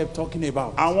Joshua kept talking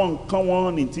about. Àwọn nǹkan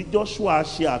wọn ní tí Joshua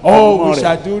ṣe Oh, àtẹnumọ́ we rẹ̀.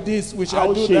 shall do this, we A shall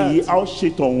ó do ṣe yìí, that. a ó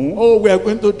ṣe tọ̀hún. Oh, we are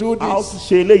going to do A ó sì this.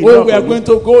 ṣe eléyìí Oh, náà we are going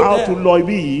to go A ó there. tún lọ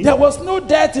ibí yìí. There was no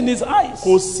death in his eyes.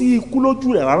 Kò sí ikú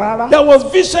lójú rẹ̀ rárá. There was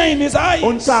vision in his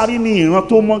Ohun eyes. tá a rí ni ìran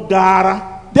tó mọ́ gaara.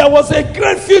 There was a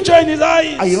great future in his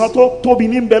eyes. Ìran tó tóbi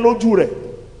ní bẹ lójú rẹ̀.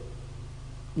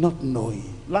 Not knowing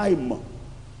Láì mọ̀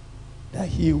that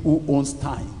he who owns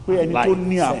time pé and ẹni tó life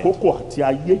ní said, àkókò àti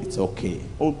ayé it's okay,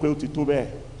 ó pé ó ti tó bẹ́ẹ̀,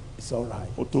 it's all right,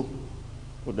 ó tó,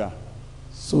 ó dáa,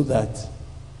 so that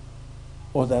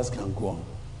others can go on.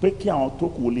 pé kí àwọn tó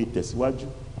kù ó lè tẹ̀síwájú.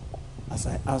 As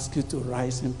I ask you to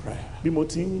rise in prayer, Bí mo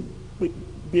ti ń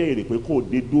béèrè pé kó o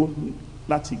dé dúró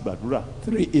láti gbàdúrà,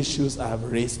 3 issues I have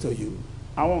raised to you.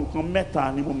 àwọn nǹkan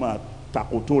mẹ́ta ni mo máa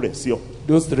tàkòtò rẹ̀ sí ọ.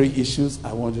 Those 3 issues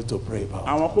I want you to pray about.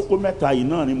 Àwọn kókó mẹ́ta yìí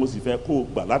náà ni mo sì fẹ́ kó o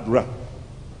gbà ládùúrà.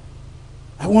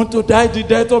 I want to die the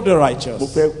death of the Mo righteous.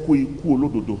 fẹ́ kú ikú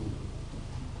olódodo.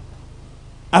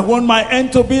 I want my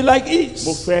end to be like Mo his.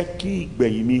 fẹ́ kí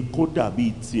ìgbẹ̀yìn mi kó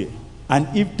dàbí tiẹ̀. And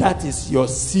if that is your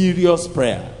serious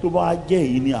prayer, Tó bá jẹ́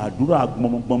èyí ni àdúrà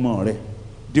gbọmọgbọmọ rẹ,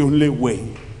 the only way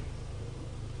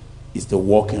is to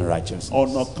walk in righteousness.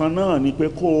 ọ̀nà kan náà ni pé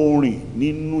kó o rìn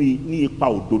ní ipa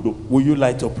òdodo. Would you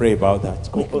like to pray about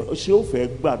that quickly? Ṣé ó fẹ́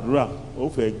gbàdúrà? Ó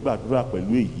fẹ́ gbàdúrà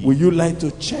pẹ̀lú èyí. Would you like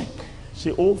to check?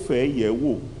 Ṣé ó fẹ́ yẹ̀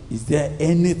wò? Is there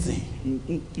anything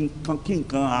Nǹkan kí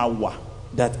nǹkan á wà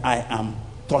that I am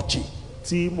touching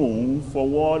tí mò ń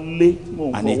fọwọ́ lé, tí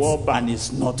mò ń and fọwọ́ bà,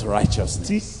 it's not tí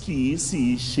righteousness? kì í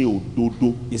sì ṣe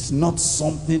òdodo, It's not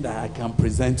something that I can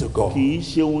present to God. kì í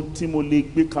ṣe ohun tí mo lè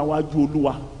gbé káwájú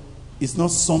Olúwa. It's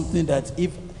not something that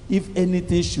if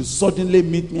anything should suddenly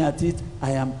meet me at it,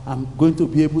 I'm going to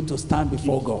be able to stand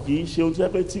before God. Kì í ṣe ohun tí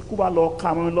wọ́n pẹ́ tí kú bá lọ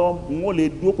ká mi lọ, n ó lè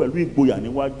dúró pẹ̀lú ìgboyà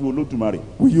níwájú Olódùmarè.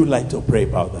 Would you like to pray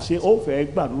about that? Ṣé ó fẹ́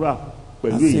gbàdúrà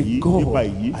pẹ̀lú And say, èyí, God, nípa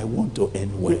èyí? I want to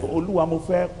end Pé well. Olúwa, mo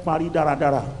fẹ́ parí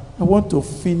dáradára. I want to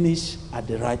finish at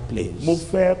the right place. Mo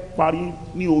fẹ́ parí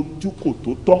ní ojúkò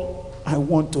tó tọ́. I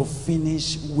want to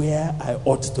finish where I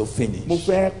ought to Mo finish.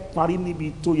 fẹ́ parí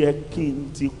níbi tó yẹ kí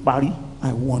n ti parí.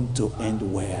 I want to end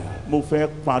well. Mo fẹ́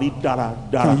parí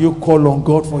dáradára. Can you call on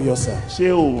God for yourself?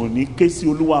 Ṣé o ò ní ké sí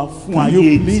Olúwa fún Can ayé you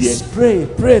tiẹ̀? please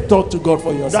pray, talk to God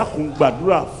for yourself? Dákun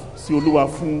gbàdúrà sí Olúwa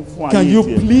fún Can ayé you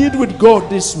tiẹ̀. plead with God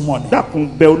this morning? Dákun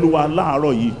bẹ̀ Olúwa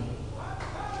láàárọ̀ yìí.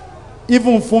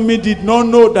 Even Fumi did not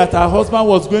know that her husband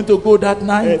was going to go that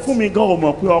night. Fún mi gan ò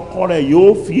mọ̀ pé ọkọ rẹ̀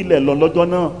yóò fi ilẹ̀ lọ lọ́jọ́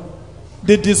náà.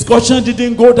 The discussion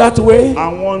didn't go that way.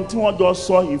 Àwọn tí wọ́n jọ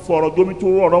sọ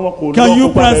ìfọ̀rọ̀jomitoro ọ̀rọ̀ wọn kò Can lọ you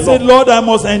kó pray and balẹ̀ say, lọ. Lord, I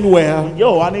must end well. Ǹjẹ́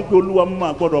ò wá ní pé Olúwa mo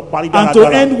máa gbọ́dọ̀ parí And to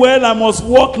dáradára? end well, I must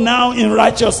walk now in Tí n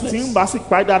righteousness. bá sì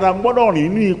parí dáadáa, mo gbọ́dọ̀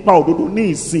rìn ní ipa òdodo ní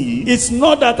ìsìn yìí. It's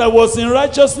not that I was in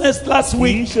righteousness last Kì í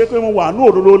week. ṣe pé mo wà ní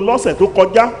òdodo lọ́sẹ̀ tó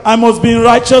kọjá. I must be in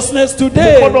righteousness Mo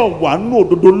today. gbọ́dọ̀ wà ní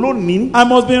òdodo lónìí. I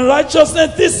must be in righteousness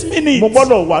this Mo minute.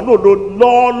 gbọ́dọ̀ wà ní òdodo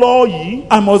lọ́ọ́lọ́ yìí.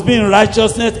 I must be in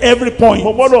righteousness every Mo point.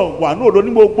 gbọ́dọ̀ wà ní òdodo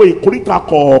ní gbogbo ìkóríta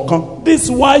kọ̀ọ̀kan. This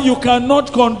is why you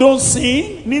cannot condone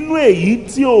sin. Nínú èyí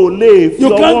tí o lè fi You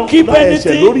ọwọ́ can't keep dá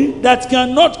ẹ̀ṣẹ̀ lórí. anything that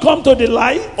cannot come to the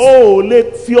light. O ò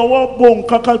lè fi ọwọ́ bo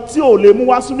nǹkan kan tí o lè mú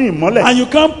wá sínú ìmọ́lẹ̀. And you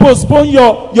can't postpone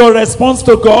your response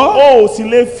to God. O ò sì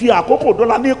lè fi àkókò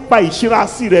dọ́là nípa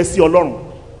ìṣírasí rẹ sí Ọlọ́run.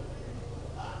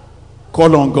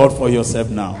 Call on God for yourself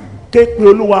now. Ké pe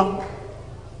Olúwa.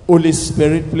 Holy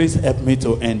Spirit, please help me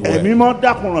to end Ẹ̀mí well. mọ́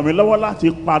dákun ràn mí lọ́wọ́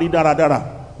láti parí dáradára.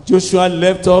 Joshua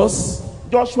left us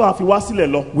Joshua fi wá sílẹ̀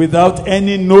lọ. without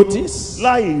any notice.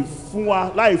 Láì fún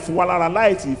wa lára,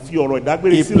 láì sì fi ọ̀rọ̀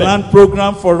ìdágbére He sílẹ̀. planned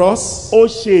program for us. Ó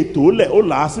ṣe ètò lẹ̀, ó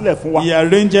là á sílẹ̀ fún wa. He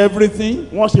arranged everything.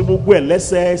 Wọ́n ṣe gbogbo ẹ̀ He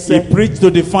lẹ́sẹẹsẹ. preached to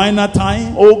the final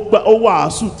time. Ó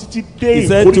wàásù títí dé He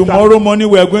said, ìkórìtà. tomorrow morning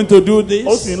we are going to do Ó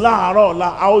sì this. láàárọ̀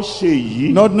ọ̀la a ó ṣe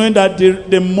èyí. Not knowing that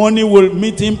the money will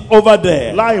meet him over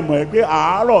there. Láì mọ̀ ẹ́ pé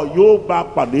àárọ̀ yóò bá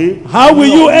pàdé. How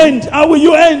will you end? How will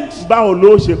you end? Báwo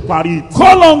ló ṣe parí?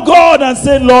 Call on God and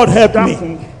say, Lord, help me.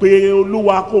 Dákun pé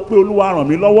Olúwa, kó pé Olúwa ràn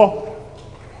mí lọ́wọ́.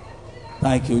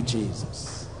 Thank you,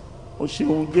 Jesus. Ó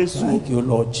ṣeun Jésù. Thank you,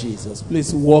 Lord Jesus.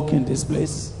 Please walk in this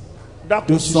place. Dákun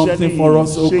Do ṣiṣẹ́ something ní for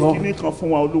us, O ṣe God. kíní kan fún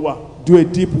wa Olúwa. Do a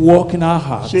deep walk in our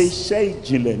hearts. Ṣe iṣẹ́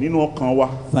ìjìnlẹ̀ nínú ọkàn wa.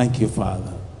 Thank you,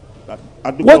 Father.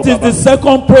 Adúpẹ́ What is Baba. the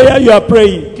second prayer you are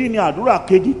praying? Kí ni àdúrà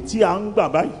kejì tí a ń gbà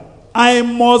báyìí? I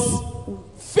must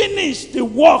finish the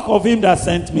work of him that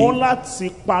sent Mo me.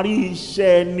 láti parí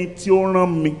iṣẹ́ ẹni tí ó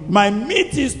rán mi. My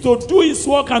meat is to do his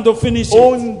work and to finish it.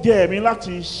 Oúnjẹ mi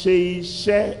láti ṣe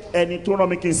iṣẹ́ ẹni tó rán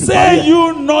mi kí n sì parí Say ẹ̀.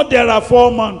 you know there are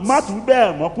 4 months. Má tún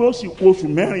bẹ́ẹ̀ mọ̀ pé ó sì kù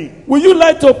oṣù mẹ́rin. Will you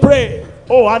like to pray?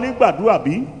 Ó wà ní gbàdúrà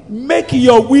bí? Make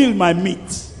your will my meat.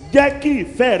 Jẹ́ kí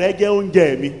ìfẹ́ rẹ jẹ́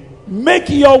oúnjẹ mi. Make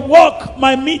your work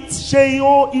my meat. Ṣe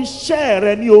iṣẹ́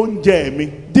rẹ ní oúnjẹ mi.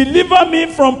 Deliver me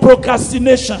from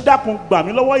procrastination. Dákun gbà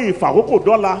mí lọ́wọ́ ìfàkókò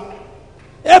dọ́là.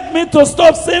 Help me to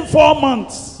stop saying 4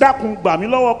 months. Dákun gbà mí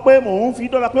lọ́wọ́ pé mò ń fi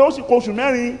dọ́là pé ó sì kù oṣù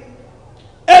mẹ́rin.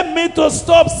 Help me to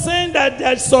stop saying that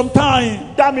there's some time.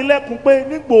 Dá mi lẹ́kun pé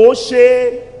nígbò ó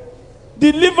ṣe.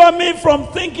 Deliver me from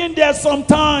thinking there's some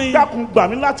time. Dákun gbà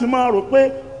mí láti máa rò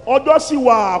pé ọjọ́ sì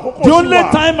wà, àkókò The sì only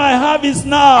wà. time I have is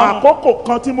now. Àkókò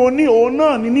kan tí mo ní òun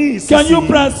náà ní Can you ìsinsìnyí.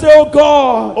 pray and say, oh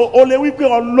God, O lè wí pé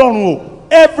Ọlọ́run o,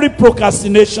 every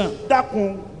procrastination,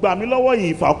 dákun gbà mí lọ́wọ́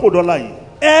yìí ìfàkódọ́là yìí.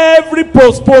 every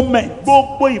postponement,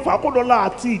 Gbogbo ìfàkódọ́là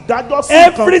àti ìdájọ́ sí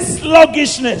every nǹkan.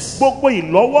 sluggishness, Gbogbo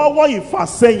ìlọ́wọ́wọ́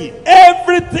ìfàsẹ́yìn.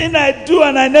 everything I do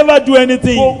and I never do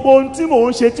anything. Gbogbo ohun tí mò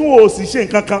ń ṣe tí wò ó sì ṣe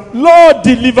nǹkan kan. Lord,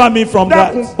 deliver me from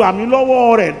Dákun that. gbà mí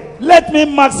lọ́wọ́ rẹ̀. Let me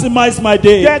maximize my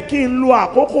day. Jẹ́ kí n lo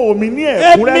àkókò mi ní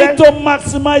Help me ẹ̀kúnrẹ́rẹ́. to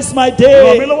maximize my Ràn mí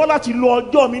day. lọ́wọ́ láti lo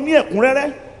ọjọ́ mi ní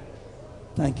ẹ̀kúnrẹ́rẹ́.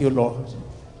 Thank you, Lord.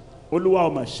 Olúwa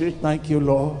ó mà ṣe. Thank you,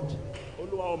 Lord.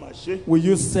 Olúwa ó mà ṣe. Will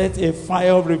you set a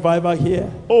fire of revival here?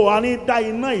 Ó wà ní dá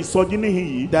iná ìsọjí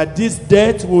níhìn yìí. That this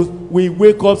death will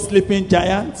wake up sleeping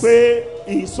giants? Pé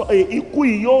ikú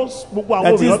yìí yóò gbogbo àwọn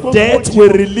That ènìyàn tó this death will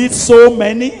release so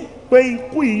many? pé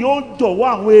ikú yìí yóò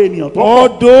jọ̀wọ́ àwọn ènìyàn tó All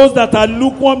pọ̀. those that are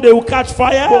lukewarm, they will catch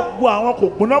fire. Gbogbo àwọn kò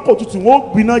gbóná kò tutù wọn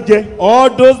ó gbiná jẹ. All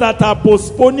those that are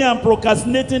postponing and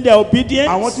procrastinating their obedience,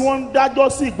 Àwọn tí wọ́n ń dájọ́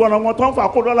sí ìgbọràn wọn tó ń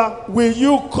fà kó dọ́là. will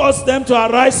you cause them to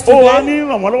arise Ó wá today? ní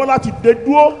ràn wọ́n lọ́wọ́ láti dé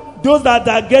dúró. Those that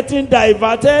are getting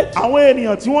diverted, Àwọn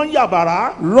ènìyàn tí wọ́n ń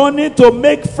yàbàrá. running to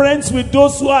make friends with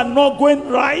those who are not going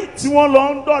right, Tí wọ́n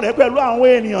lọ ń dọ̀rẹ́ pẹ̀lú àwọn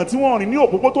ènìyàn tí wọ́n rìn ní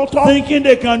òpópó tó tọ́. thinking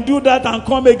they can do that and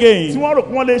come Tí again. wọ́n rò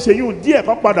pé wọ́n lè ṣe yìí díẹ̀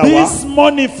kan padà wá. This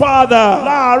morning, Father,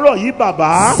 Láàárọ̀ yìí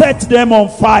bàbá. set them on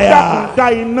Dákun fire. dá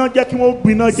iná jẹ́ kí wọ́n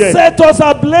gbiná jẹ. Set us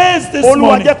ablaze this Olúwa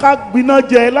morning. jẹ́ ká gbiná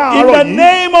jẹ In láàárọ̀ the yìí.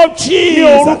 name of Ní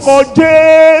orúkọ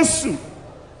Jesus. Jésù.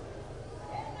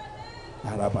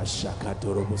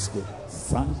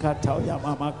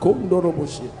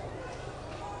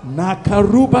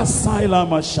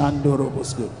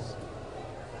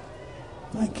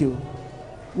 Thank you.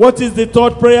 What is the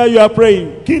third prayer you are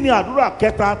praying? Kí ni àdúrà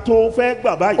kẹta tó fẹ́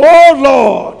gbà báyìí? Oh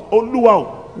Lord, Olúwa o,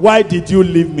 why did you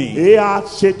leave me? èé a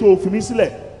ṣe tó fi mí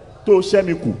sílẹ̀ tó ṣẹ́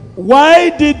mi kù? Why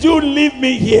did you leave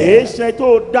me Èé here? ṣe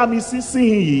tó dá mi sí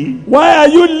síhìn yìí? Why are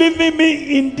you leaving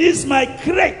me in this my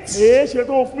crate? Èé ṣe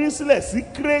tó fi mí sílẹ̀ sí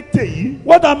kírètè yìí?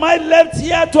 What am I left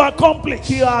here to accomplish?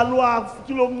 Kí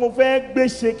ló mo fẹ́ gbé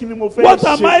ṣe? Kí ni mo fẹ́ What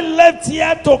am I ṣe? left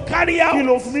here to carry Kí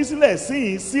ló out? fi mí sílẹ̀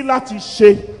síhìn sí láti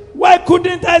ṣe? Why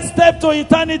couldn't I step to Kí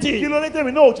eternity? ló ní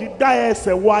tèmi náà ò ti dá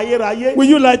ẹsẹ̀ wọ ayérayé? Will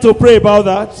you like to pray about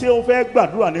that? Ṣé o fẹ́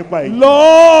gbàdúrà nípa èyí?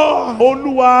 Lord,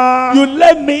 Olúwa, you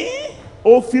left me.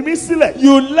 o fi mí sílẹ̀.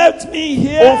 You left me O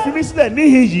here. fi mí sílẹ̀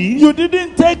níhìn yìí. You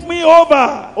didn't take me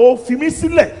over. O fi mí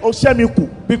sílẹ̀, o ṣẹ́ mi kù.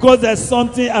 Because there's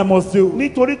something I must do.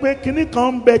 Nítorí pé kinní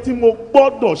kan ń bẹ tí mo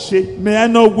gbọ́dọ̀ ṣe. May I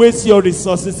not waste your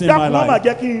resources in my Dákun má mà life.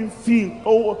 jẹ́ kí n fi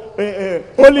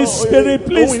Holy Spirit,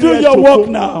 please do your work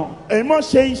now. Ẹ̀yin mọ̀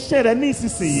ṣe iṣẹ́ rẹ ní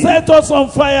ìsinsìnyí. Set us on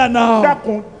fire now.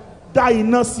 Dákun dá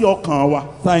iná sí ọkàn wa.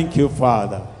 Thank you,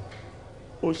 Father.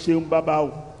 O ṣeun bàbá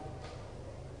o.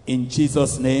 In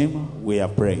Jesus' name, we are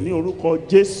Ní praying. orúkọ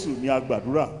Jésù ni a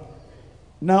gbàdúrà.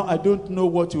 Now, I don't know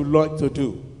what you like to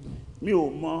do, Mi ò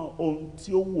mọ ohun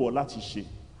tí ó wù ọ́ láti ṣe.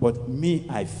 but me,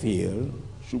 I feel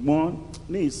Ṣùgbọ́n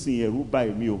ní ìsìn ẹ̀rù bà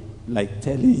èmi o. like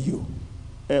telling you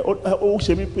Ó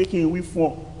ṣe mí pé kí n wí fún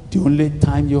ọ. the only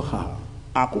time you have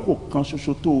Àkókò kan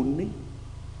ṣoṣo tó o ní,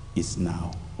 is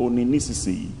now. o ní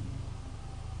nísinsìnyí.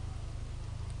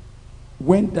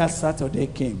 When that Saturday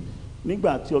came,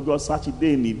 Nígbà tí ọjọ́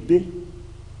Sátidé ní dé,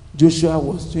 Joshua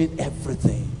was doing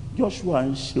everything. Joshua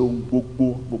ń ṣe ohun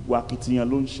gbogbo akitiyan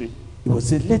ló ń ṣe. He was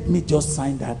saying, let me just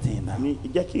sign that thing now. Ní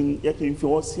jẹ́ kí n fi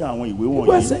ọwọ́ sí àwọn ìwé He was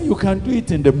wọ̀nyí. saying, you can do it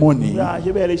in the morning. Bí a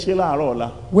ṣe bẹ́ẹ̀ lè ṣe láàárọ̀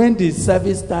ọ̀la. When the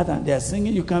service starts and they're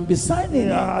singing, you can be signing Ní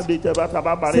it. àdé tẹ bá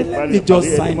tábà parí Say, let me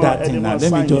just sign that thing now.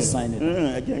 Let me just sign it.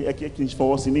 Ẹ jẹ́ kí n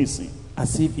fọwọ́ sí ní ìsìn.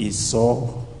 As if he saw,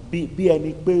 Bí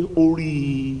ẹni pé ó rí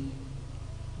i.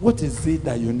 what is it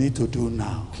that you need to do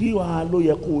now? Kí wàá ló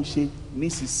yẹ kó o ṣe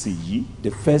nísinsìnyí?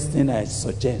 The first thing I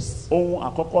suggest, Ohun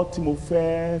àkọ́kọ́ tí mo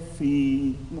fẹ́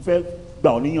gbà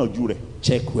ọ́ níyànjú rẹ̀.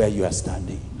 check where you are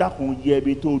standing. Dákun yẹ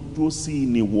ibi tó dúró sí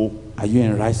ni wo. Are you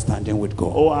in right standing with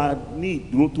God? Ó wà ní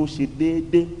ìdúró tó ṣe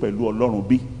déédéé pẹ̀lú Ọlọ́run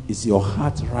bí. Is your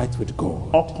heart right with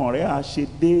God? Ọkàn rẹ̀ á ṣe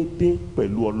déédéé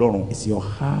pẹ̀lú Ọlọ́run. Is your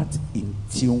heart in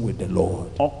tune with the Lord?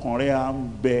 Ọkàn rẹ̀ á ń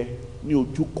bẹ ní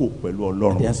ojúkò pẹ̀lú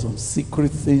Ọlọ́run. There are some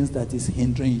secret things that is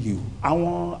hindering you.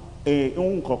 Àwọn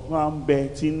ohun kankan á ń bẹ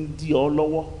tí ń dí ọ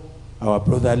lọ́wọ́. Our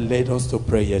brother led us to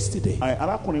pray yesterday,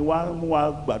 Arákùnrin wa mú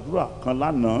wa gbàdúrà kan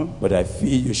lánàá. but I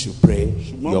feel you should pray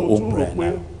Ṣùgbọ́n your mo own tún rò prayer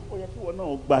pé now. ó yẹ kí wọn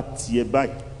náà gba tiẹ̀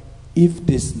báyìí. If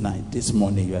this night, this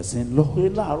morning, you are saying, Pé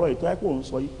Lord, láàárọ̀ ètò ẹ̀kọ́ ń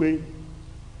sọ yìí pé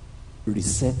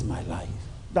reset my life.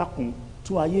 dákun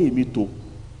tún ayé mi tò.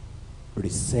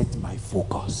 reset my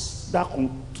focus. dákun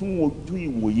tún ojú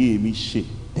ìwòye mi ṣe.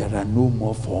 There are no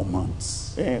more 4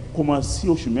 months. Kò máa sí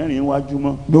oṣù mẹ́rin níwájú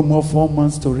mọ́. No more 4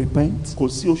 months to repent. Kò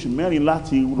sí oṣù mẹ́rin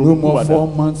láti No more ronúpìwàdà.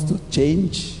 4 months to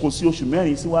change. Kò sí oṣù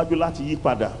mẹ́rin síwájú láti yí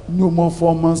padà. No more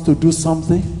 4 months to do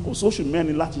something. Kò sí oṣù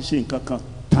mẹ́rin láti ṣe nǹkan kan.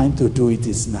 Time to do it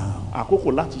is now.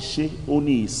 Àkókò láti ṣe ó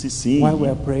ní ìsinsìnyí. While we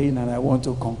are praying, and I want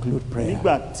to conclude prayer.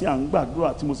 Nígbà tí à ń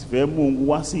gbàdúrà tí mo sì fẹ́ mú un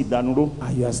wá sí ìdánuró.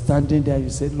 And you are standing there, you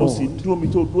say, Mo sì Lord, dúró mi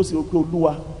tó dúró sí pé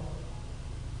Olúwa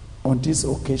on this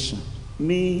occasion,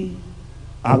 ní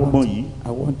I agbọn yìí.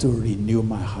 want to renew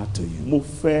my heart to you. Mo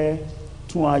fẹ́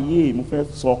tún ayé mo fẹ́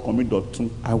sọ ọkàn mi dọ̀tun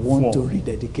I fún want to ọ.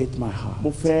 rededicate my heart.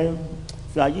 Mo fẹ́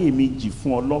fi ayé mi jì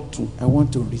fún ọ lọ́tun. I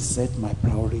want to reset my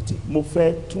priority. Mo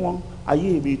fẹ́ tún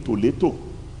ayé mi tò létò.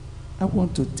 I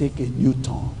want to take a new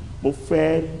turn. Mo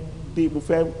fẹ́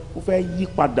yí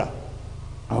padà.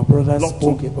 Our brother Lord,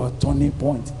 spoke about turning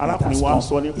point. It has Arákùnrin wa sọ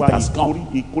come. nípa It has come.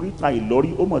 ìkórìtà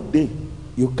ìlọ́rí ó mọ̀ dé.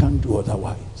 You can't do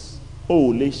otherwise.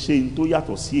 O ò lè ṣe ní tó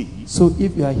yàtọ̀ sí èyí. So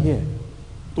if you are here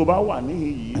Tó bá wà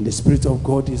níhìn and yìí the Spirit of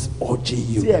God is urging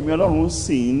tí you ẹ̀mí Ọlọ́run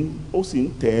sì ń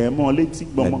tẹ̀ ẹ́ mọ́ létí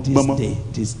that gbọmọgbọmọ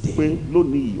this pé day,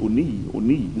 lónìí òní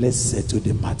yìí let's settle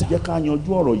the matter. jẹ́ ká yanjú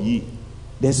ọ̀rọ̀ yìí.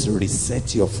 Let's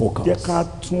reset your Jẹ́ focus. ká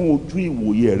tún ojú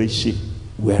ìwòye rẹ ṣe.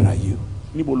 Where are you?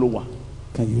 Níbo ló wà?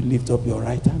 Can you lift up your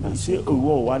right hand and Ṣé say, God,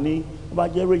 ìwọ wà ní wọ́n bá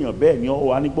jẹ́ èèyàn bẹ́ẹ̀ ni ọ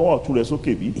wà ní gbọ́wọ́ ọ̀tún rẹ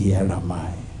sókè bí? here am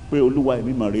I. Pé Olúwa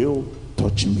èmi mọ̀ rèé o.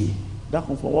 Touch me.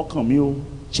 Dákun fọwọ́ kàn mí o.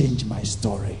 Change my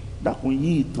story. Dákun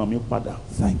yí ìtàn mi padà.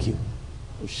 Thank you.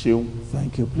 O ṣeun.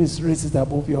 Thank you. Please raise it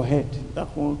above your head.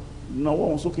 Dákun nawọ́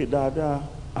wọn sókè dáadáa.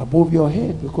 Above your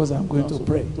head, because I'm going to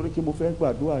pray. Torí kí mo fẹ́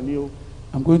gbàdúrà ní o.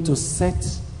 I'm going to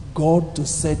set God to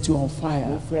set you on Mo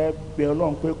fire. fẹ́ bẹ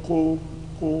Ọlọ́run pé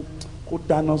kó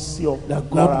dáná sí ọ That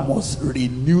lára. God must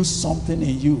renew something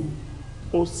in you.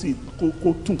 Ó sì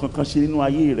kó tún kankan ṣe nínú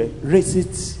ayé rẹ. Raise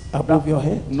it above your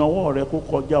head. Nawọ́ rẹ kó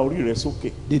kọjá orí rẹ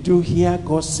sókè. Did you hear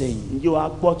God saying, Ǹjẹ́ o á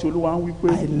gbọ́ tí Olúwa ń wí pé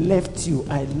I left you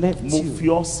mo fi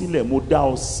you ọ́ sílẹ̀ mo dá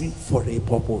ọ sí for a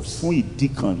purpose. fún ìdí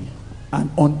kan ni. And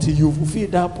until you fulfill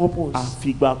that purpose,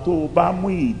 Àfìgbà tó o bá mú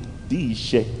ìdí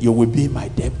ìṣe you will be my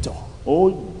debtor.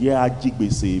 ó jẹ́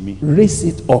ajigbèsè mi. Raise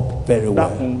it up very well.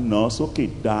 Dákun nà án sókè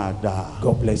dáadáa.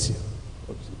 God bless you.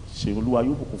 Ṣé Olúwa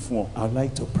yóò bùkún fún ọ. I'd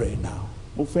like to pray now.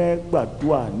 Mo fẹ́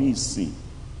gbàdúrà ní ìsìn.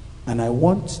 And I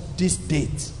want this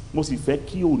date Mo sì fẹ́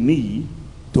kí òní yìí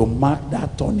to mark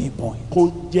that turning point.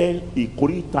 kó jẹ́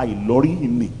ìkóríta ìlọ́rí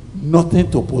mi. Nothing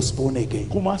to postpone again.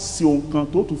 Kó má sí ohun kan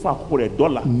tó tún fà àkókò rẹ̀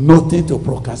dọ́là. Nothing to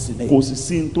procrastinate. Kò sì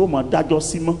sí ohun tó máa dájọ́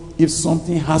sí mọ́. If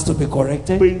something has to be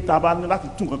corrected, Pé tá a bá ní láti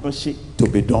tún kankan ṣe to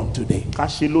be done today. ká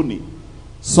ṣe lónìí.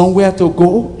 Somewhere to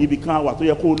go, Ibì kan wà tó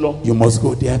yẹ kó o lọ. you must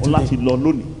go there O láti today. lọ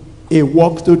lónìí. A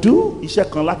work to do, Iṣẹ́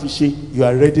kan láti ṣe. you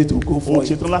are ready to go O for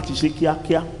ṣetán it. láti ṣe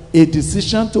kíákíá. A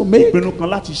decision to make, Ìpinnu kan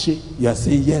láti ṣe. you are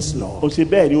saying, yes, O Lord. ṣe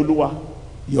bẹ́ẹ̀ ni Olúwa.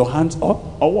 Your hands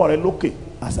up Ọwọ́ rẹ lókè.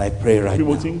 as I pray right Bí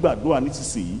mo ti now. ń gbàdúrà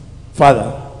nísinsìnyí.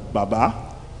 Father, Bàbá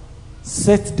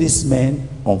set this man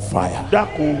on fire.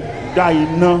 dákun dá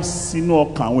iná sínú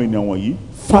ọkàn àwọn ènìyàn wọ̀nyí.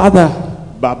 Father,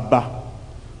 Bàbá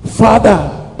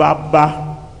Father,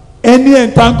 any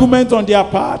entanglement on their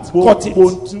part, cut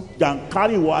gbogbo it. tí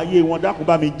jàǹkárì wọ ayé wọn dákun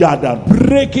bá mi já dànù.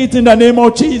 Break it in the name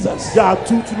of Jesus. Já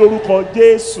tútú lórúkọ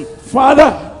Jésù.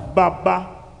 Father, Bàbá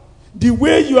the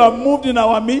way you have moved in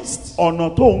our midst,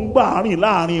 ọ̀nà tó ń gbà rìn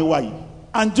láàrin wa yìí.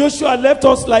 and Joshua left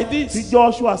us like Tí this.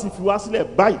 Joshua sì fi wá sílẹ̀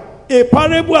báyìí. A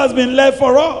parable has been left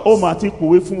for Ó us mà ti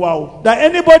pòwe fún wa o. that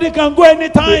anybody can go Pé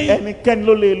anytime. ẹnikẹ́ni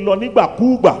ló lè lọ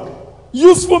nígbàkúùgbà.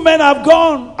 Useful men have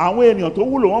gone. Àwọn ènìyàn tó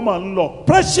wúlò wọ́n máa ń lọ.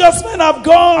 Precious men have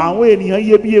gone. Àwọn ènìyàn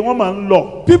iyebíye wọ́n máa ń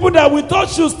lọ. People that we thought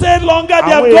should stay longer,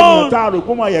 they Àwọn have ènìyàn gone. tá a rò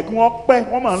pé ó máa yẹ kí wọ́n pẹ́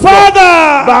wọ́n máa ń lọ.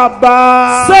 Father,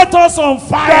 Bàbá set us on dákun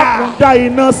fire. dá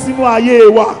iná sínú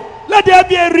ayé wa. Let there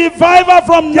be a revival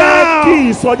from Jẹ́ kí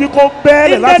now. ìsọjí kó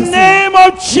bẹ́ẹ̀lẹ̀ In the láti sìn. name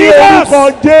of Ní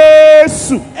orúkọ Jesus,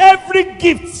 Jésù. every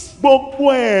gift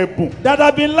Gbogbo ẹ̀bùn that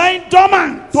have been lying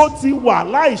dormant tó ti wà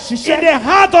láì in ṣiṣẹ́ the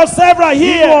heart of several nínú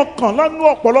here, ọkàn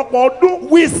lánàá ọ̀pọ̀lọpọ̀ ọdún.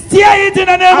 we steer it in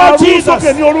the name of Arú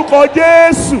sókè ní Jesus. orúkọ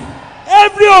Jésù.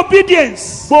 Every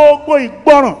obedience Gbogbo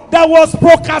ìgbọràn that was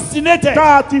procrastinated,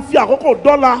 tá a ti fi àkókò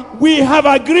dọ́là. we have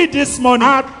agreed this morning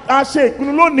A ṣe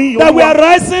ìpinnu lónìí that we are Olúwa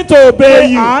rising to obey pé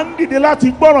you. à ń dìde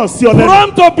láti gbọ́ràn sí ọ lẹ́nu.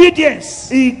 Prompt obedience,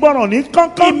 Ìgbọràn ní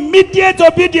kánkán. immediate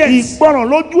obedience, Ìgbọràn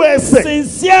lójú ẹsẹ̀.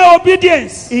 sincere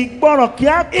obedience Ìgbọràn in the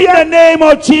kíákíá name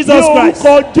of ní Jesus Christ.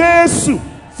 orúkọ Jésù.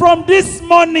 From this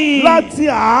morning, Láti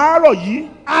àárọ̀ yìí,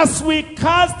 As we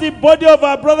cast the body of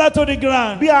our brother to the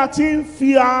ground, bí a ti ń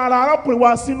fi ara arákùnrin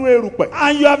wa sínú erùpẹ̀,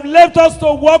 and you have left us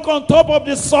to walk on top of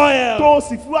the soil, tó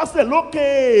sì fi wá sílẹ̀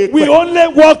lókè we èèpẹ̀, only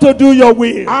walk to do your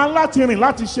will. à ń láti rìn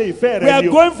láti ṣe ìfẹ́ We are rẹ ni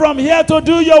o. going from here to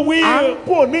do your À ń will.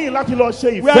 kò ní láti lọ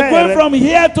ṣe We are ìfẹ́ going rẹ. from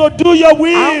here to do your À ń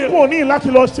will kò ní láti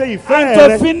lọ ṣe ìfẹ́ and to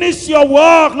rẹ. finish your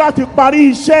work Láti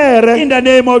parí iṣẹ́ rẹ in the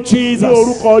name of ní Jesus.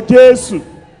 orúkọ Jésù.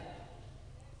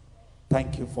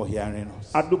 Thank you for hearing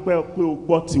us. A dúpẹ́ pé o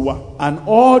gbọ́ tiwa. And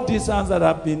all these hands that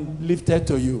have been lifted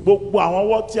to you, Gbogbo àwọn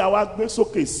ọwọ́ tí a wá gbé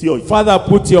sókè sí ọ yìí. Father,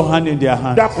 put your hand in their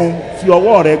hand. Dákun fi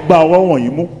ọwọ́ rẹ gbá ọwọ́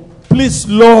wọ̀nyí mú. Please,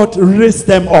 Lord, raise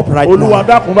them up right Olúwa now.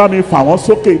 dákun bá mi fà wọ́n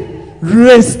sókè.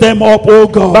 Raise them up, oh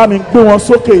Bá God, mi gbé wọn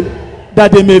sókè.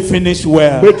 that they may finish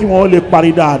well. Pé kí wọ́n lè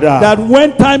parí dáadáa. That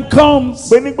when time comes,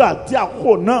 Pé nígbà tí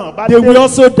àkókò náà bá they dé, will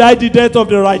also die the death of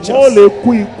the wọ́n righteous. lè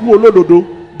kú ikú olódodo.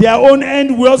 Their own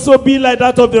end will also be like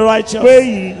that of the righteous.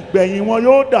 Pé ìgbẹ̀yìn wọn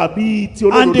yóò dàbí ti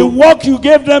And the olódodo. work you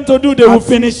gave them to do, they will Àti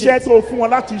finish iṣẹ́ it. tó fún wọn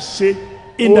láti ṣe.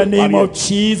 In the ó name parí of ẹ̀.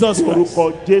 Jesus Ní Christ.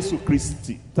 orúkọ Jésù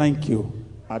Kristi. Thank you.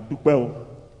 A dúpẹ́ o.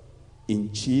 In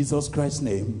Jesus Christ's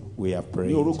name, we have Ní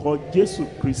prayed. orúkọ Jésù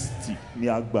Kristi ni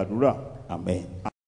a gbàdúrà. Amen.